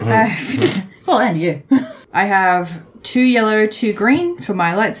anyone. Well, and you. I have 2 yellow, 2 green for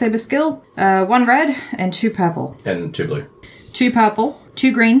my lightsaber skill. 1 red and 2 purple. And 2 blue. 2 purple,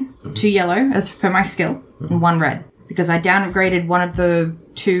 2 green, 2 yellow as per my skill, and 1 red. Because I downgraded one of the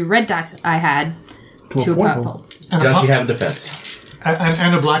 2 red dice I had to a purple. Does she have a defense?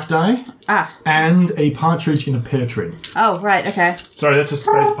 And a black die. And a partridge in a pear tree. Oh, right, okay. Sorry, that's a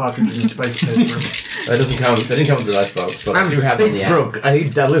space partridge in a space page. That doesn't count. That didn't come with the dice box, but I do have them in the app. broke. I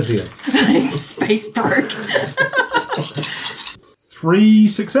live here. Space broke. 3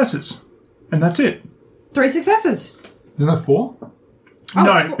 successes. And that's it. 3 successes. Isn't that 4?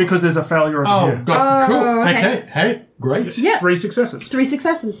 No, because there's a failure over Oh, here. God. Cool. okay. Okay. Hey, great. Yeah. 3 successes. 3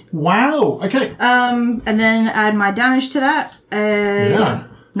 successes. Wow. Okay. And then add my damage to that. Yeah.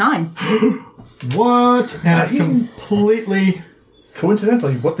 9. What? And it's completely...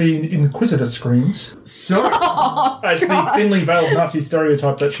 Coincidentally, what the Inquisitor screams So, as the thinly veiled Nazi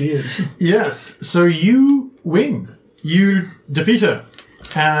stereotype that she is. yes. So you win. You defeat her.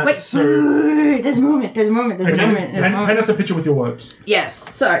 Wait, So, there's a moment. Paint us a picture with your words. Yes,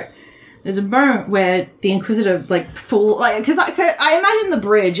 so there's a moment where the Inquisitor because I imagine the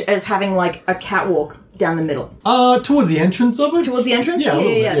bridge as having like a catwalk down the middle towards the entrance of it? towards the entrance. Yeah, a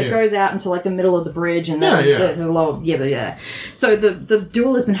little bit, that yeah. goes out into like the middle of the bridge, and then Yeah. there's a lower yeah. So the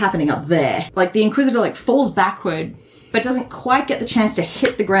duel has been happening up there. Like the Inquisitor like falls backward, but doesn't quite get the chance to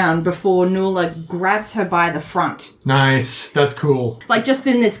hit the ground before Nuala grabs her by the front, Nice. That's cool. like just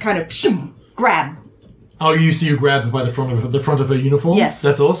in this kind of shoom, grab. Oh, you grab her by the front of her uniform? Yes.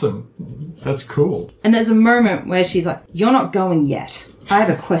 That's awesome. That's cool. And there's a moment where she's like, "You're not going yet. I have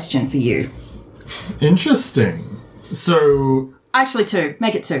a question for you." Interesting. So, Actually, 2.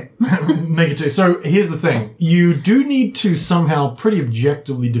 Make it 2. make it 2. So, here's the thing. You do need to somehow pretty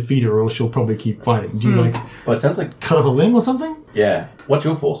objectively defeat her, or else she'll probably keep fighting. Do you, Well, it sounds like cut off a limb or something? yeah. What's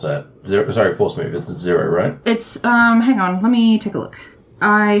your force at? 0. Sorry, force move. It's 0, right? It's, hang on, let me take a look.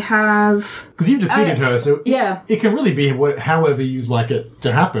 I have... Because you've defeated her, so yeah. it can really be however you'd like it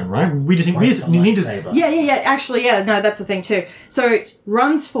to happen, right? We just need to... Yeah. Actually, yeah, no, that's the thing too. So,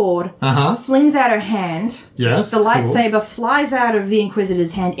 runs forward, flings out her hand. Yes, The lightsaber flies out of the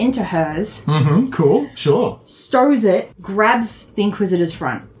Inquisitor's hand into hers, Cool. Cool, sure. stows it, grabs the Inquisitor's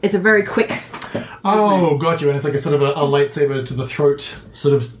front. It's a very quick... Oh, got you. And it's like a sort of a lightsaber to the throat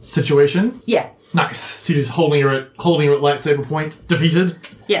sort of situation. Yeah. Nice. So you're just holding her at lightsaber point, defeated,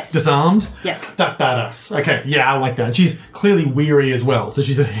 Yes. disarmed. Yes. That's badass. Okay, yeah, I like that. She's clearly weary as well. So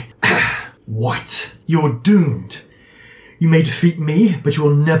she's like, "What? You're doomed. You may defeat me, but you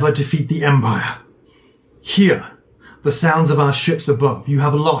will never defeat the Empire. Hear the sounds of our ships above. You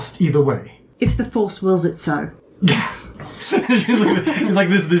have lost either way." If the Force wills it so. It's like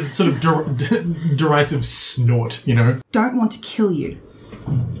this sort of derisive snort, Don't want to kill you.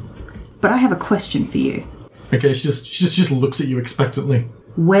 But I have a question for you. Okay, she just looks at you expectantly.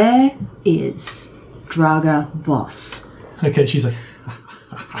 Where is Draga Voss? Okay, she's like,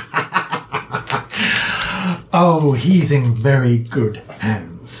 "Oh, he's in very good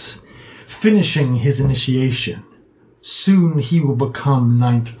hands. Finishing his initiation. Soon he will become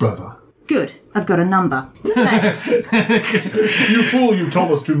 9th brother." Good. I've got a number. Thanks. You fool, you've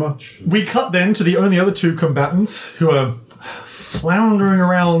told us too much. We cut then to the only other 2 combatants who are floundering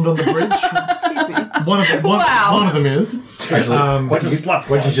around on the bridge. Excuse me. One of them is. Actually,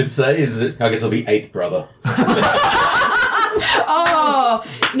 what you should say is, I guess it'll be 8th brother. Oh,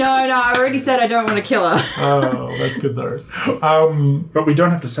 no, I already said I don't want to kill her. Oh, that's good though. But we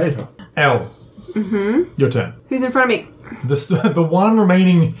don't have to save her. Elle, Your turn. Who's in front of me? The one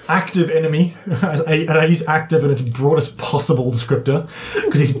remaining active enemy, and I use active in its broadest possible descriptor,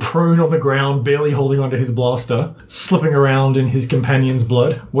 because he's prone on the ground, barely holding onto his blaster, slipping around in his companion's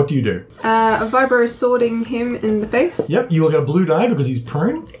blood. What do you do? A vibro swording him in the face. Yep, you will get a blue die because he's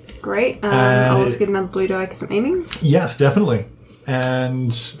prone. Great. I'll also get another blue die because I'm aiming. Yes, definitely.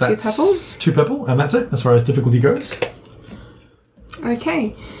 And that's 2 purple. 2 purple, and that's it as far as difficulty goes.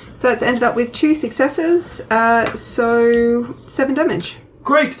 Okay. So that's ended up with 2 successes, so 7 damage.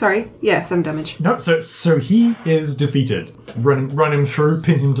 Great. Sorry, yeah, 7 damage. No, so he is defeated. Run him through,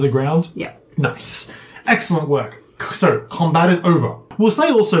 pin him to the ground. Yeah. Nice. Excellent work. So, combat is over. We'll say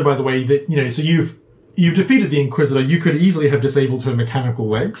also, by the way, that, so you've defeated the Inquisitor. You could easily have disabled her mechanical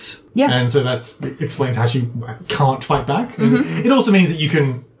legs. Yeah. And so that explains how she can't fight back. Mm-hmm. It also means that you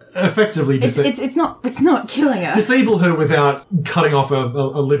can effectively it's not killing her. Disable her without cutting off a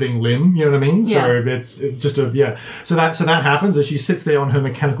living limb, you know what I mean? Yeah. So it's just so that happens as she sits there on her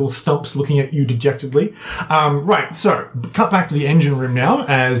mechanical stumps looking at you dejectedly. Right, so cut back to the engine room now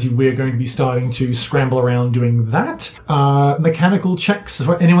as we're going to be starting to scramble around doing that. Mechanical checks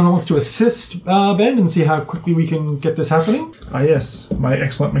for anyone that wants to assist Ben and see how quickly we can get this happening. Yes, my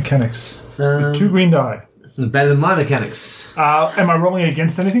excellent mechanics. With 2 green die. Better than my mechanics. Am I rolling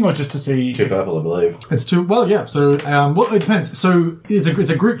against anything or just to see? 2 purple, I believe. It's 2. Well, yeah. So, it depends. So it's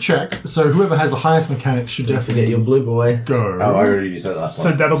a group check. So whoever has the highest mechanics should definitely Get your blue boy. go. Oh, I already used that last one.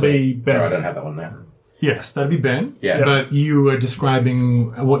 So that'll be Ben. Sorry, I don't have that one now. Yes, that'd be Ben. Yeah. But you were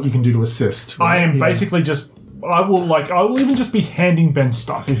describing what you can do to assist. I right? am basically just. I will even just be handing Ben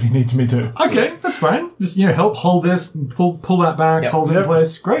stuff if he needs me to. Okay, that's fine. Just help hold this, pull that back, Yep. hold it in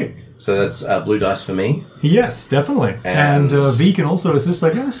place. Great. So that's blue dice for me. Yes, definitely. And V can also assist,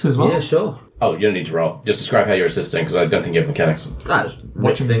 I guess, as well. Yeah, sure. Oh, you don't need to roll. Just describe how you're assisting, because I don't think you have mechanics. Just rip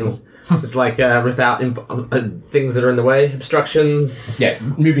Watching things. Just like rip out things that are in the way, obstructions. Yeah,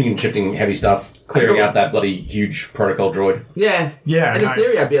 moving and shifting heavy stuff, clearing out that bloody huge protocol droid. Yeah. Yeah, And nice. in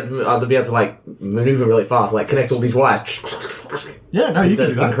theory, I'd be able to like maneuver really fast, like connect all these wires. Yeah, no, you can do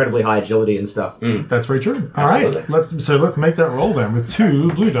There's that. incredibly high agility and stuff. That's very true. All Absolutely. right, let's make that roll then with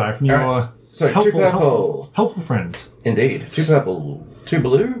 2 blue die from your right. So 2 helpful, purple. helpful friends. Indeed. 2 purple, 2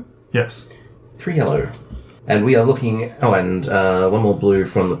 blue, Yes. 3 yellow. And we are looking... Oh, and 1 more blue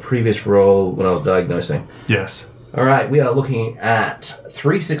from the previous roll when I was diagnosing. Yes. All right, we are looking at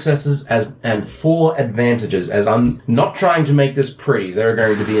 3 successes and 4 advantages. As I'm not trying to make this pretty, there are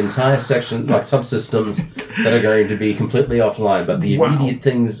going to be entire sections, like subsystems, that are going to be completely offline. But the immediate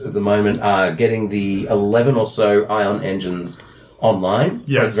things at the moment are getting the 11 or so ion engines online.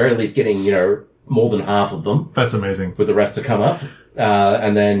 Yes. Or at the very least getting, more than half of them, That's amazing. with the rest to come up.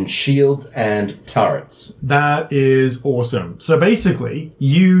 And then shields and turrets. That is awesome. So basically,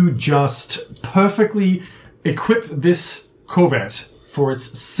 you just perfectly equip this Corvette for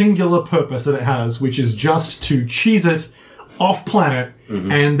its singular purpose that it has, which is just to cheese it off planet,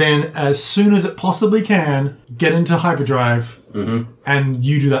 and then as soon as it possibly can, get into hyperdrive, and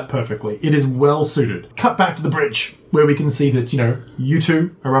you do that perfectly. It is well suited. Cut back to the bridge, where we can see that, you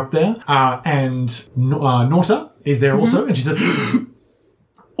two are up there, and Norta is there also, and she said,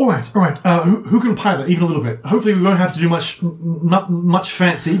 all right. Who can pilot even a little bit? Hopefully we won't have to do not much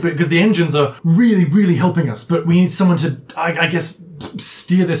fancy, because the engines are really, really helping us. But we need someone to, I guess,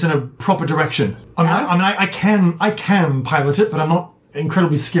 steer this in a proper direction. I can pilot it, but I'm not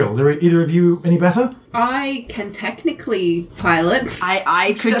incredibly skilled. Are either of you any better? I can technically pilot.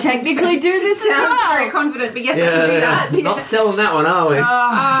 I could technically do this as Sound very well. confident, but yes, I can do that. Not selling that one, are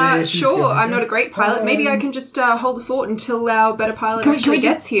we? Sure, I'm not a great pilot. Maybe I can just hold the fort until our better pilot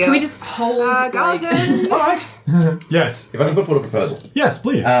gets here. Can we just hold? Garvin? All right. Yes. If I can put forward a proposal. Yes,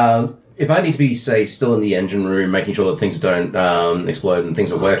 please. If I need to be, say, still in the engine room, making sure that things don't explode and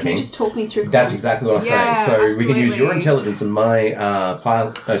things are working... Can you just talk me through That's comms? exactly what I'm Yeah, saying. So we can use your absolutely. intelligence and my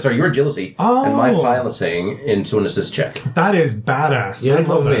your agility and my piloting into an assist check. That is badass. The I only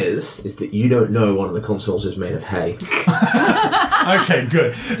love problem that. is that you don't know one of the consoles is made of hay. Okay,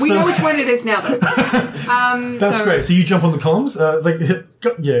 good. We know which one it is now, though. That's so great. So you jump on the comms. It's like,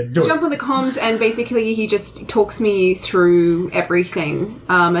 do jump it. on the comms, and basically he just talks me through everything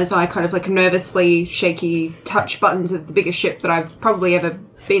as I kind of like nervously, shaky touch buttons of the biggest ship that I've probably ever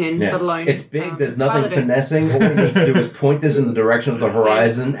been in, Yeah. let alone. It's big, there's nothing piloted. finessing. All we need to do is point this in the direction of the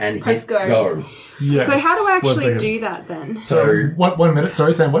horizon and Press hit go. Yes. So how do I One actually second. do that then? So, One minute.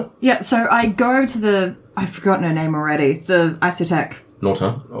 Sorry, Sam. What? Yeah, so I go over to the. I've forgotten her name already. The Isotech.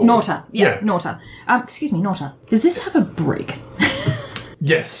 Norta. Norta. Yeah. Norta. Excuse me, Norta. Does this have a brig?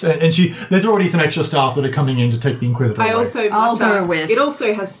 Yes, and there's already some extra staff that are coming in to take the Inquisitor away. I'll go with. It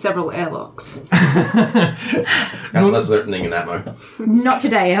also has several airlocks. That's less threatening in that mode. Not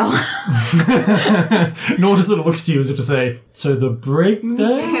today, El. Nora sort of looks to you as if to say, so the break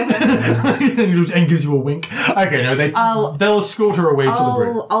there? And gives you a wink. Okay, no, they'll escort her away to the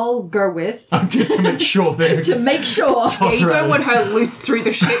break. I'll go with. To make sure they're To make sure. You don't want her loose through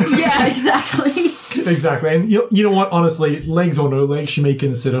the ship. Yeah, exactly. Exactly. And you know what, honestly, legs or no legs, she may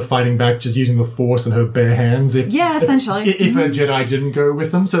consider fighting back just using the Force and her bare hands essentially. If a Jedi didn't go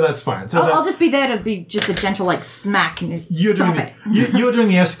with them, so that's fine. So I'll just be there to be just a gentle, smack and you're stop doing it. you're doing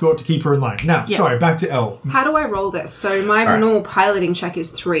the escort to keep her in line. Now, sorry, back to Elle. How do I roll this? So my normal piloting check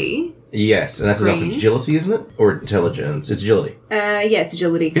is 3. Yes, and that's enough agility, isn't it? Or intelligence? It's agility. Yeah, it's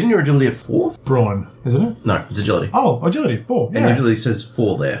agility. Isn't your agility at 4? Brawn, isn't it? No, it's agility. Oh, agility, 4. And your agility says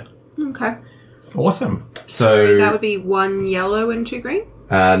 4 there. Okay. Awesome. So that would be 1 yellow and 2 green?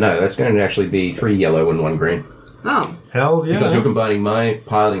 No, that's going to actually be 3 yellow and 1 green. Oh. Hells yeah. Because you're combining my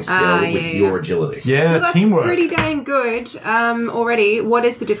piloting skill with your agility. Yeah, well, that's teamwork. Pretty dang good already. What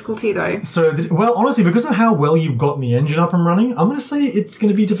is the difficulty, though? So, honestly, because of how well you've gotten the engine up and running, I'm going to say it's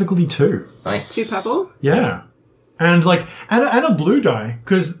going to be difficulty 2. Nice. 2 purple? Yeah. And and a blue die,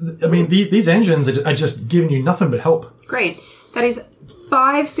 because, I mean, these engines are just giving you nothing but help. Great. That is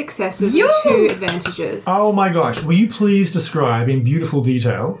 5 successes and 2 advantages. Oh my gosh. Will you please describe in beautiful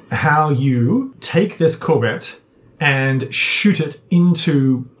detail how you take this Corvette and shoot it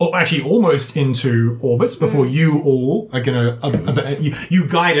into, or actually almost into orbit before you all are going to, you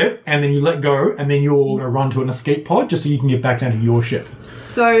guide it and then you let go and then you're all going to run to an escape pod just so you can get back down to your ship.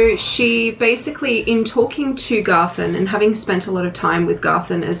 So she basically, in talking to Garthen and having spent a lot of time with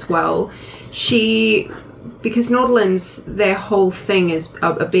Garthen as well, because Nautilans, their whole thing is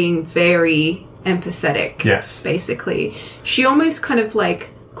being very empathetic. Yes. Basically. She almost kind of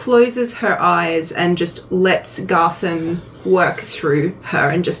closes her eyes and just lets Garthen work through her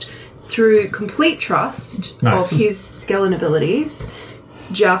and just through complete trust of his skill and abilities,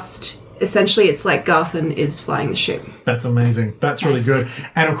 just essentially it's like Garthen is flying the ship. That's amazing. That's really good.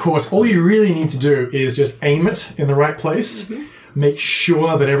 And of course, all you really need to do is just aim it in the right place. Mm-hmm. Make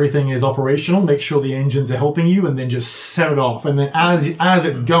sure that everything is operational, make sure the engines are helping you, and then just set it off. And then as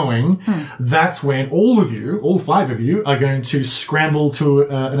it's going, that's when all 5 of you, are going to scramble to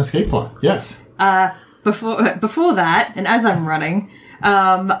an escape pod. Yes. Before that, and as I'm running,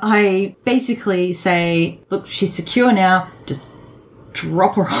 I basically say, look, she's secure now, just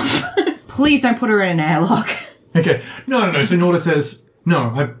drop her off. Please don't put her in an airlock. Okay. No. So Norda says,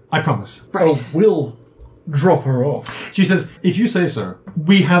 no, I promise. Right. Oh, we'll drop her off. She says, if you say so,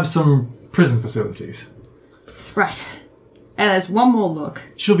 we have some prison facilities. Right. And there's one more look.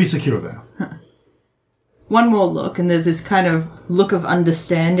 She'll be secure there. One more look, and there's this kind of look of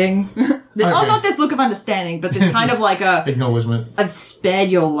understanding. Not this look of understanding, but this kind of a... acknowledgement. I've spared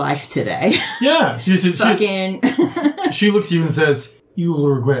your life today. Yeah. She looks at you and says, you will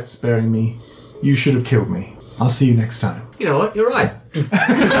regret sparing me. You should have killed me. I'll see you next time. You know what? You're right.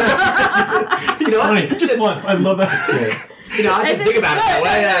 Funny. Just once. I love that. Yes. I didn't think about it that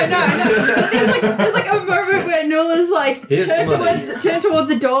way. No. There's a moment where Nola's turn towards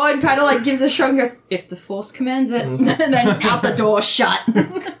the door and kind of gives a shrug and goes, if the Force commands it, and then out the door shut.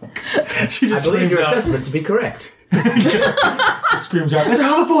 She just I believe your assessment to be correct. Screams out, that's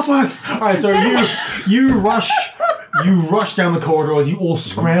how the Force works! Alright, so you rush down the corridors, you all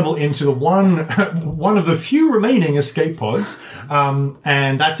scramble into the one of the few remaining escape pods,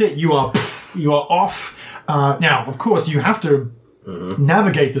 and that's it. You are off. Now, of course, you have to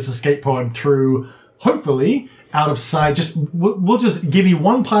navigate this escape pod through, hopefully, out of sight. We'll just give you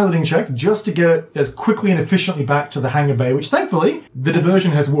one piloting check just to get it as quickly and efficiently back to the hangar bay, which thankfully the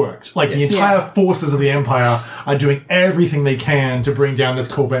diversion has worked. The entire forces of the Empire are doing everything they can to bring down this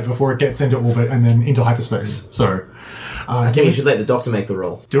Corvette before it gets into orbit and then into hyperspace. So I think you should let the doctor make the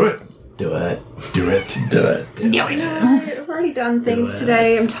roll. Do it. Do it. Do it. Do it. Do it. I've already done things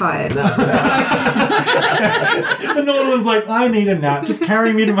today. I'm tired. The Nautilan's I need a nap. Just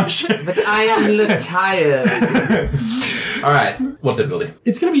carry me to my ship. But I am tired. All right. What difficulty?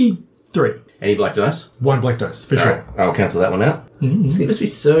 It's going to be 3. Any black dice? 1 black dice, for sure. Right. I'll cancel that one out. It must be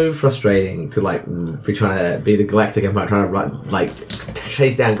so frustrating to be trying to be the Galactic Empire, trying to run,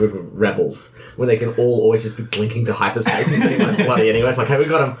 chase down a group of rebels when they can all always just be blinking to hyperspace and being bloody anyway. It's hey, we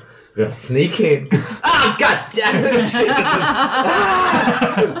got them. We gotta sneak in. Oh, god damn it! Shit,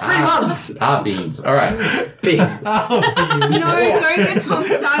 3 months! Beans. Alright. Beans. No, don't get Tom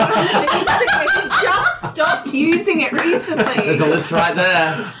started on beans. He just stopped using it recently. There's a list right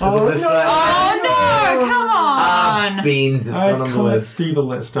there. Oh no, come on! on. Beans, it's I gone on the can't list. see the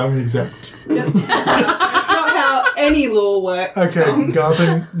list. I'm exempt. That's not how any law works. Okay, Tom.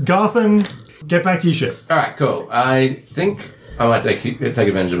 Garthen, get back to your ship. All right, cool. I think I might take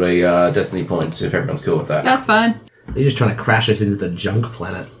advantage of a destiny point if everyone's cool with that. That's fine. You're just trying to crash us into the junk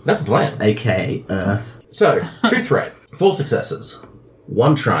planet, That's the plan. aka Earth. So, 2 threat, 4 successes,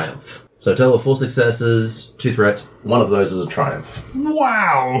 1 triumph. So, total of 4 successes, 2 threats, 1 of those is a triumph.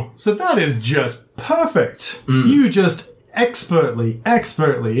 Wow! So that is just perfect. You just expertly,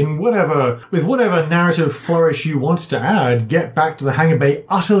 with whatever narrative flourish you want to add, get back to the hangar bay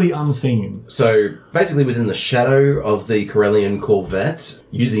utterly unseen. So, basically within the shadow of the Corellian Corvette,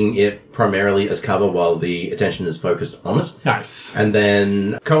 using it primarily as cover while the attention is focused on it. Nice. And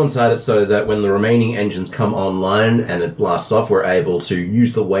then coincide it so that when the remaining engines come online and it blasts off, we're able to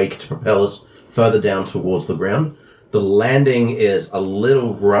use the wake to propel us further down towards the ground. The landing is a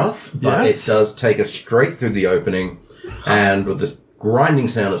little rough, but Yes. it does take us straight through the opening, and with this grinding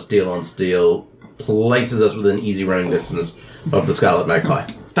sound of steel on steel, places us within easy running distance of the Scarlet Magpie.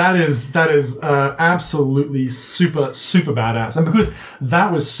 That is absolutely super badass. And because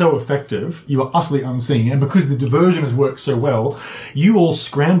that was so effective, you are utterly unseen. And because the diversion has worked so well, you all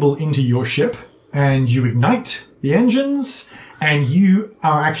scramble into your ship and you ignite the engines, and you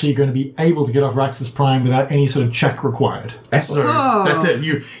are actually going to be able to get off Raxus Prime without any sort of check required. Excellent. So that's it.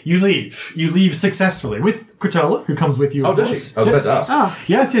 You leave. You leave successfully with Cretella, who comes with you. Oh, of does course. she? I was about to ask.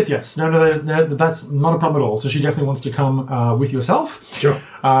 Yes. No, that's not a problem at all. So she definitely wants to come with yourself. Sure.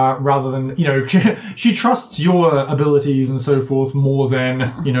 Rather than, she trusts your abilities and so forth more than,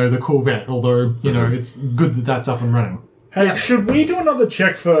 the Corvette, although, it's good that that's up and running. Hey, should we do another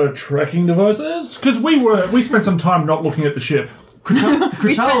check for tracking devices? Because we spent some time not looking at the ship.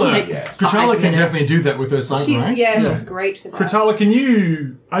 Cretella yes. can 5 minutes. definitely do that with her sight, right? She's great for that. Kratala, can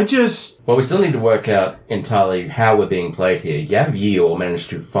you... Well, we still need to work out entirely how we're being played here. Yav Yeol managed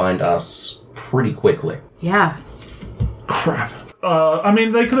to find us pretty quickly. Yeah. Crap.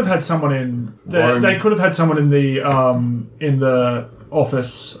 They could have had someone in... Rome. They could have had someone in the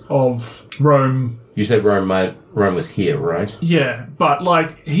office of Rome. You said Rome was here, right? Yeah, but,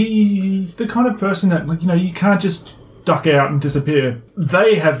 he's the kind of person that, you can't just duck out and disappear.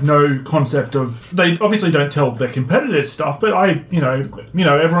 They have no concept of... They obviously don't tell their competitors stuff, but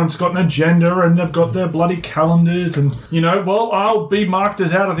everyone's got an agenda and they've got their bloody calendars and, I'll be marked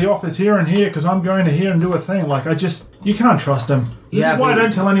as out of the office here and here because I'm going to here and do a thing. You can't trust them. This is why I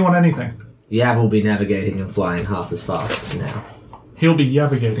don't tell anyone anything. Yav will be navigating and flying half as fast now. He'll be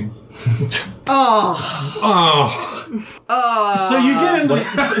navigating. So you get into...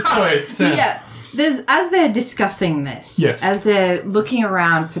 Sorry, Sam. Yeah. As they're discussing this, Yes. as they're looking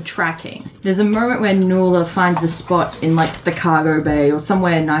around for tracking, there's a moment where Nula finds a spot in the cargo bay or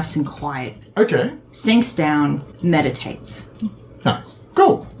somewhere nice and quiet, Okay. sinks down, meditates. Nice.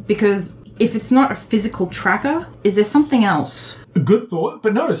 Cool. Because if it's not a physical tracker, is there something else? A good thought,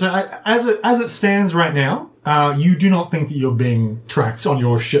 but no. So as it stands right now, you do not think that you're being tracked on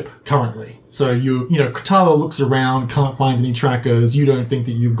your ship currently. So Kratala looks around, can't find any trackers. You don't think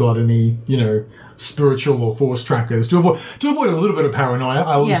that you've got any, spiritual or force trackers. To avoid a little bit of paranoia,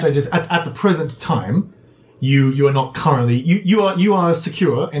 I will just say, just at the present time, you are not currently you are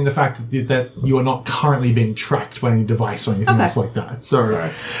secure in the fact that you are not currently being tracked by any device or anything else like that. So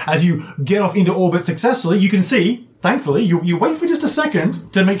as you get off into orbit successfully, you can see. Thankfully, you wait for just a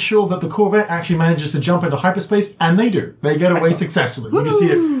second to make sure that the Corvette actually manages to jump into hyperspace, and they do. They get away successfully. You can see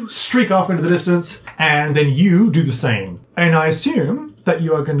it streak off into the distance, and then you do the same. And I assume that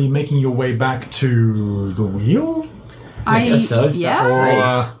you are going to be making your way back to the wheel? I guess so.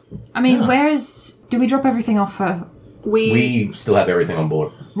 Yeah. Do we drop everything off for... We still have everything on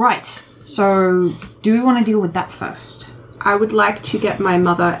board. Right. So, do we want to deal with that first? I would like to get my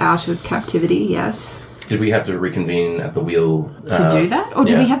mother out of captivity, yes. Did we have to reconvene at the wheel? To do that? Or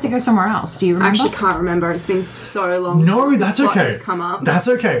do we have to go somewhere else? Do you I remember? actually can't remember. It's been so long No, since that's this plot okay. has come up. That's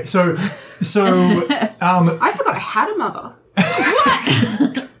okay. So I forgot I had a mother.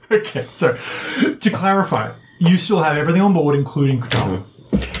 okay, so to clarify, you still have everything on board, including Kratala.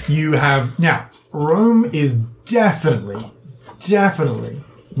 You have now. Rome is definitely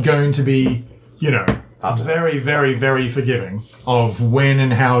going to be, very, very, very forgiving of when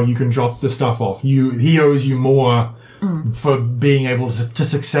and how you can drop the stuff off. He owes you more for being able to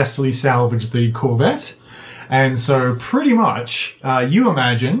successfully salvage the Corvette. And so pretty much, you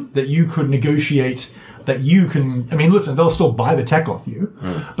imagine that you could negotiate that you can, I mean, listen, they'll still buy the tech off you,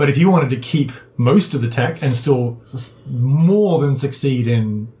 but if you wanted to keep most of the tech and still more than succeed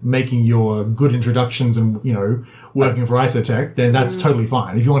in making your good introductions and, you know, working for Isotech, then that's totally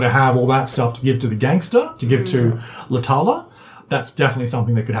fine. If you want to have all that stuff to give to the gangster, to give to Latala, that's definitely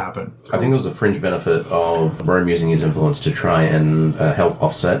something that could happen. I think there was a fringe benefit of Rome using his influence to try and help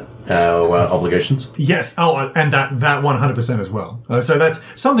offset our obligations. Yes, and that 100% as well. So that's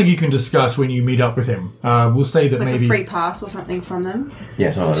something you can discuss when you meet up with him. We'll say that like maybe a free pass or something from them.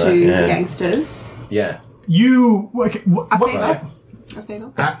 Yeah, something to like that. Yeah. the gangsters. Yeah.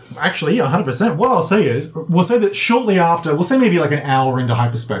 Actually, 100%. What I'll say is, we'll say that shortly after, we'll say maybe like an hour into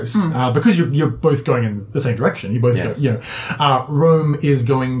hyperspace, because you're both going in the same direction. You both go, Rome is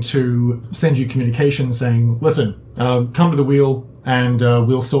going to send you communication saying, listen, come to the wheel and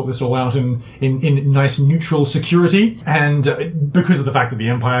we'll sort this all out in nice neutral security. And because of the fact that the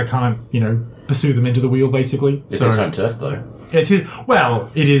Empire can't, pursue them into the wheel, basically. It's his home turf, though. It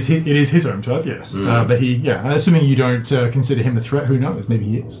is his home turf, yes. But assuming you don't consider him a threat, who knows? Maybe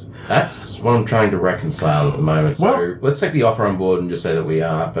he is. That's what I'm trying to reconcile at the moment. So let's take the offer on board and just say that we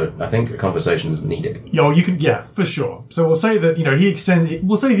are, but I think a conversation is needed. For sure. So we'll say that,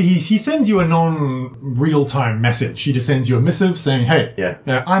 he sends you a non-real-time message. He just sends you a missive saying, hey,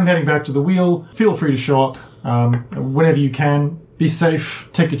 I'm heading back to the wheel. Feel free to show up whenever you can. Be safe.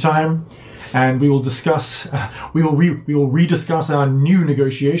 Take your time. And we will discuss, we will rediscuss our new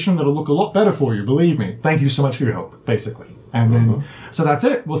negotiation that'll look a lot better for you, believe me. Thank you so much for your help, basically. And then, so that's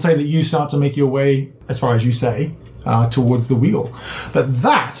it. We'll say that you start to make your way, as far as you say, towards the wheel. But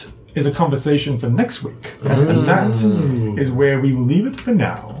that is a conversation for next week. And that is where we will leave it for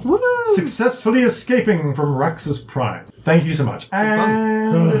now. Woo-hoo. Successfully escaping from Raxus Prime. Thank you so much.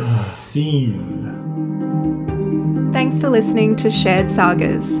 And scene. Thanks for listening to Shared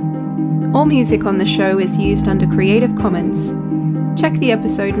Sagas. All music on the show is used under Creative Commons. Check the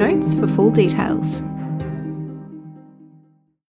episode notes for full details.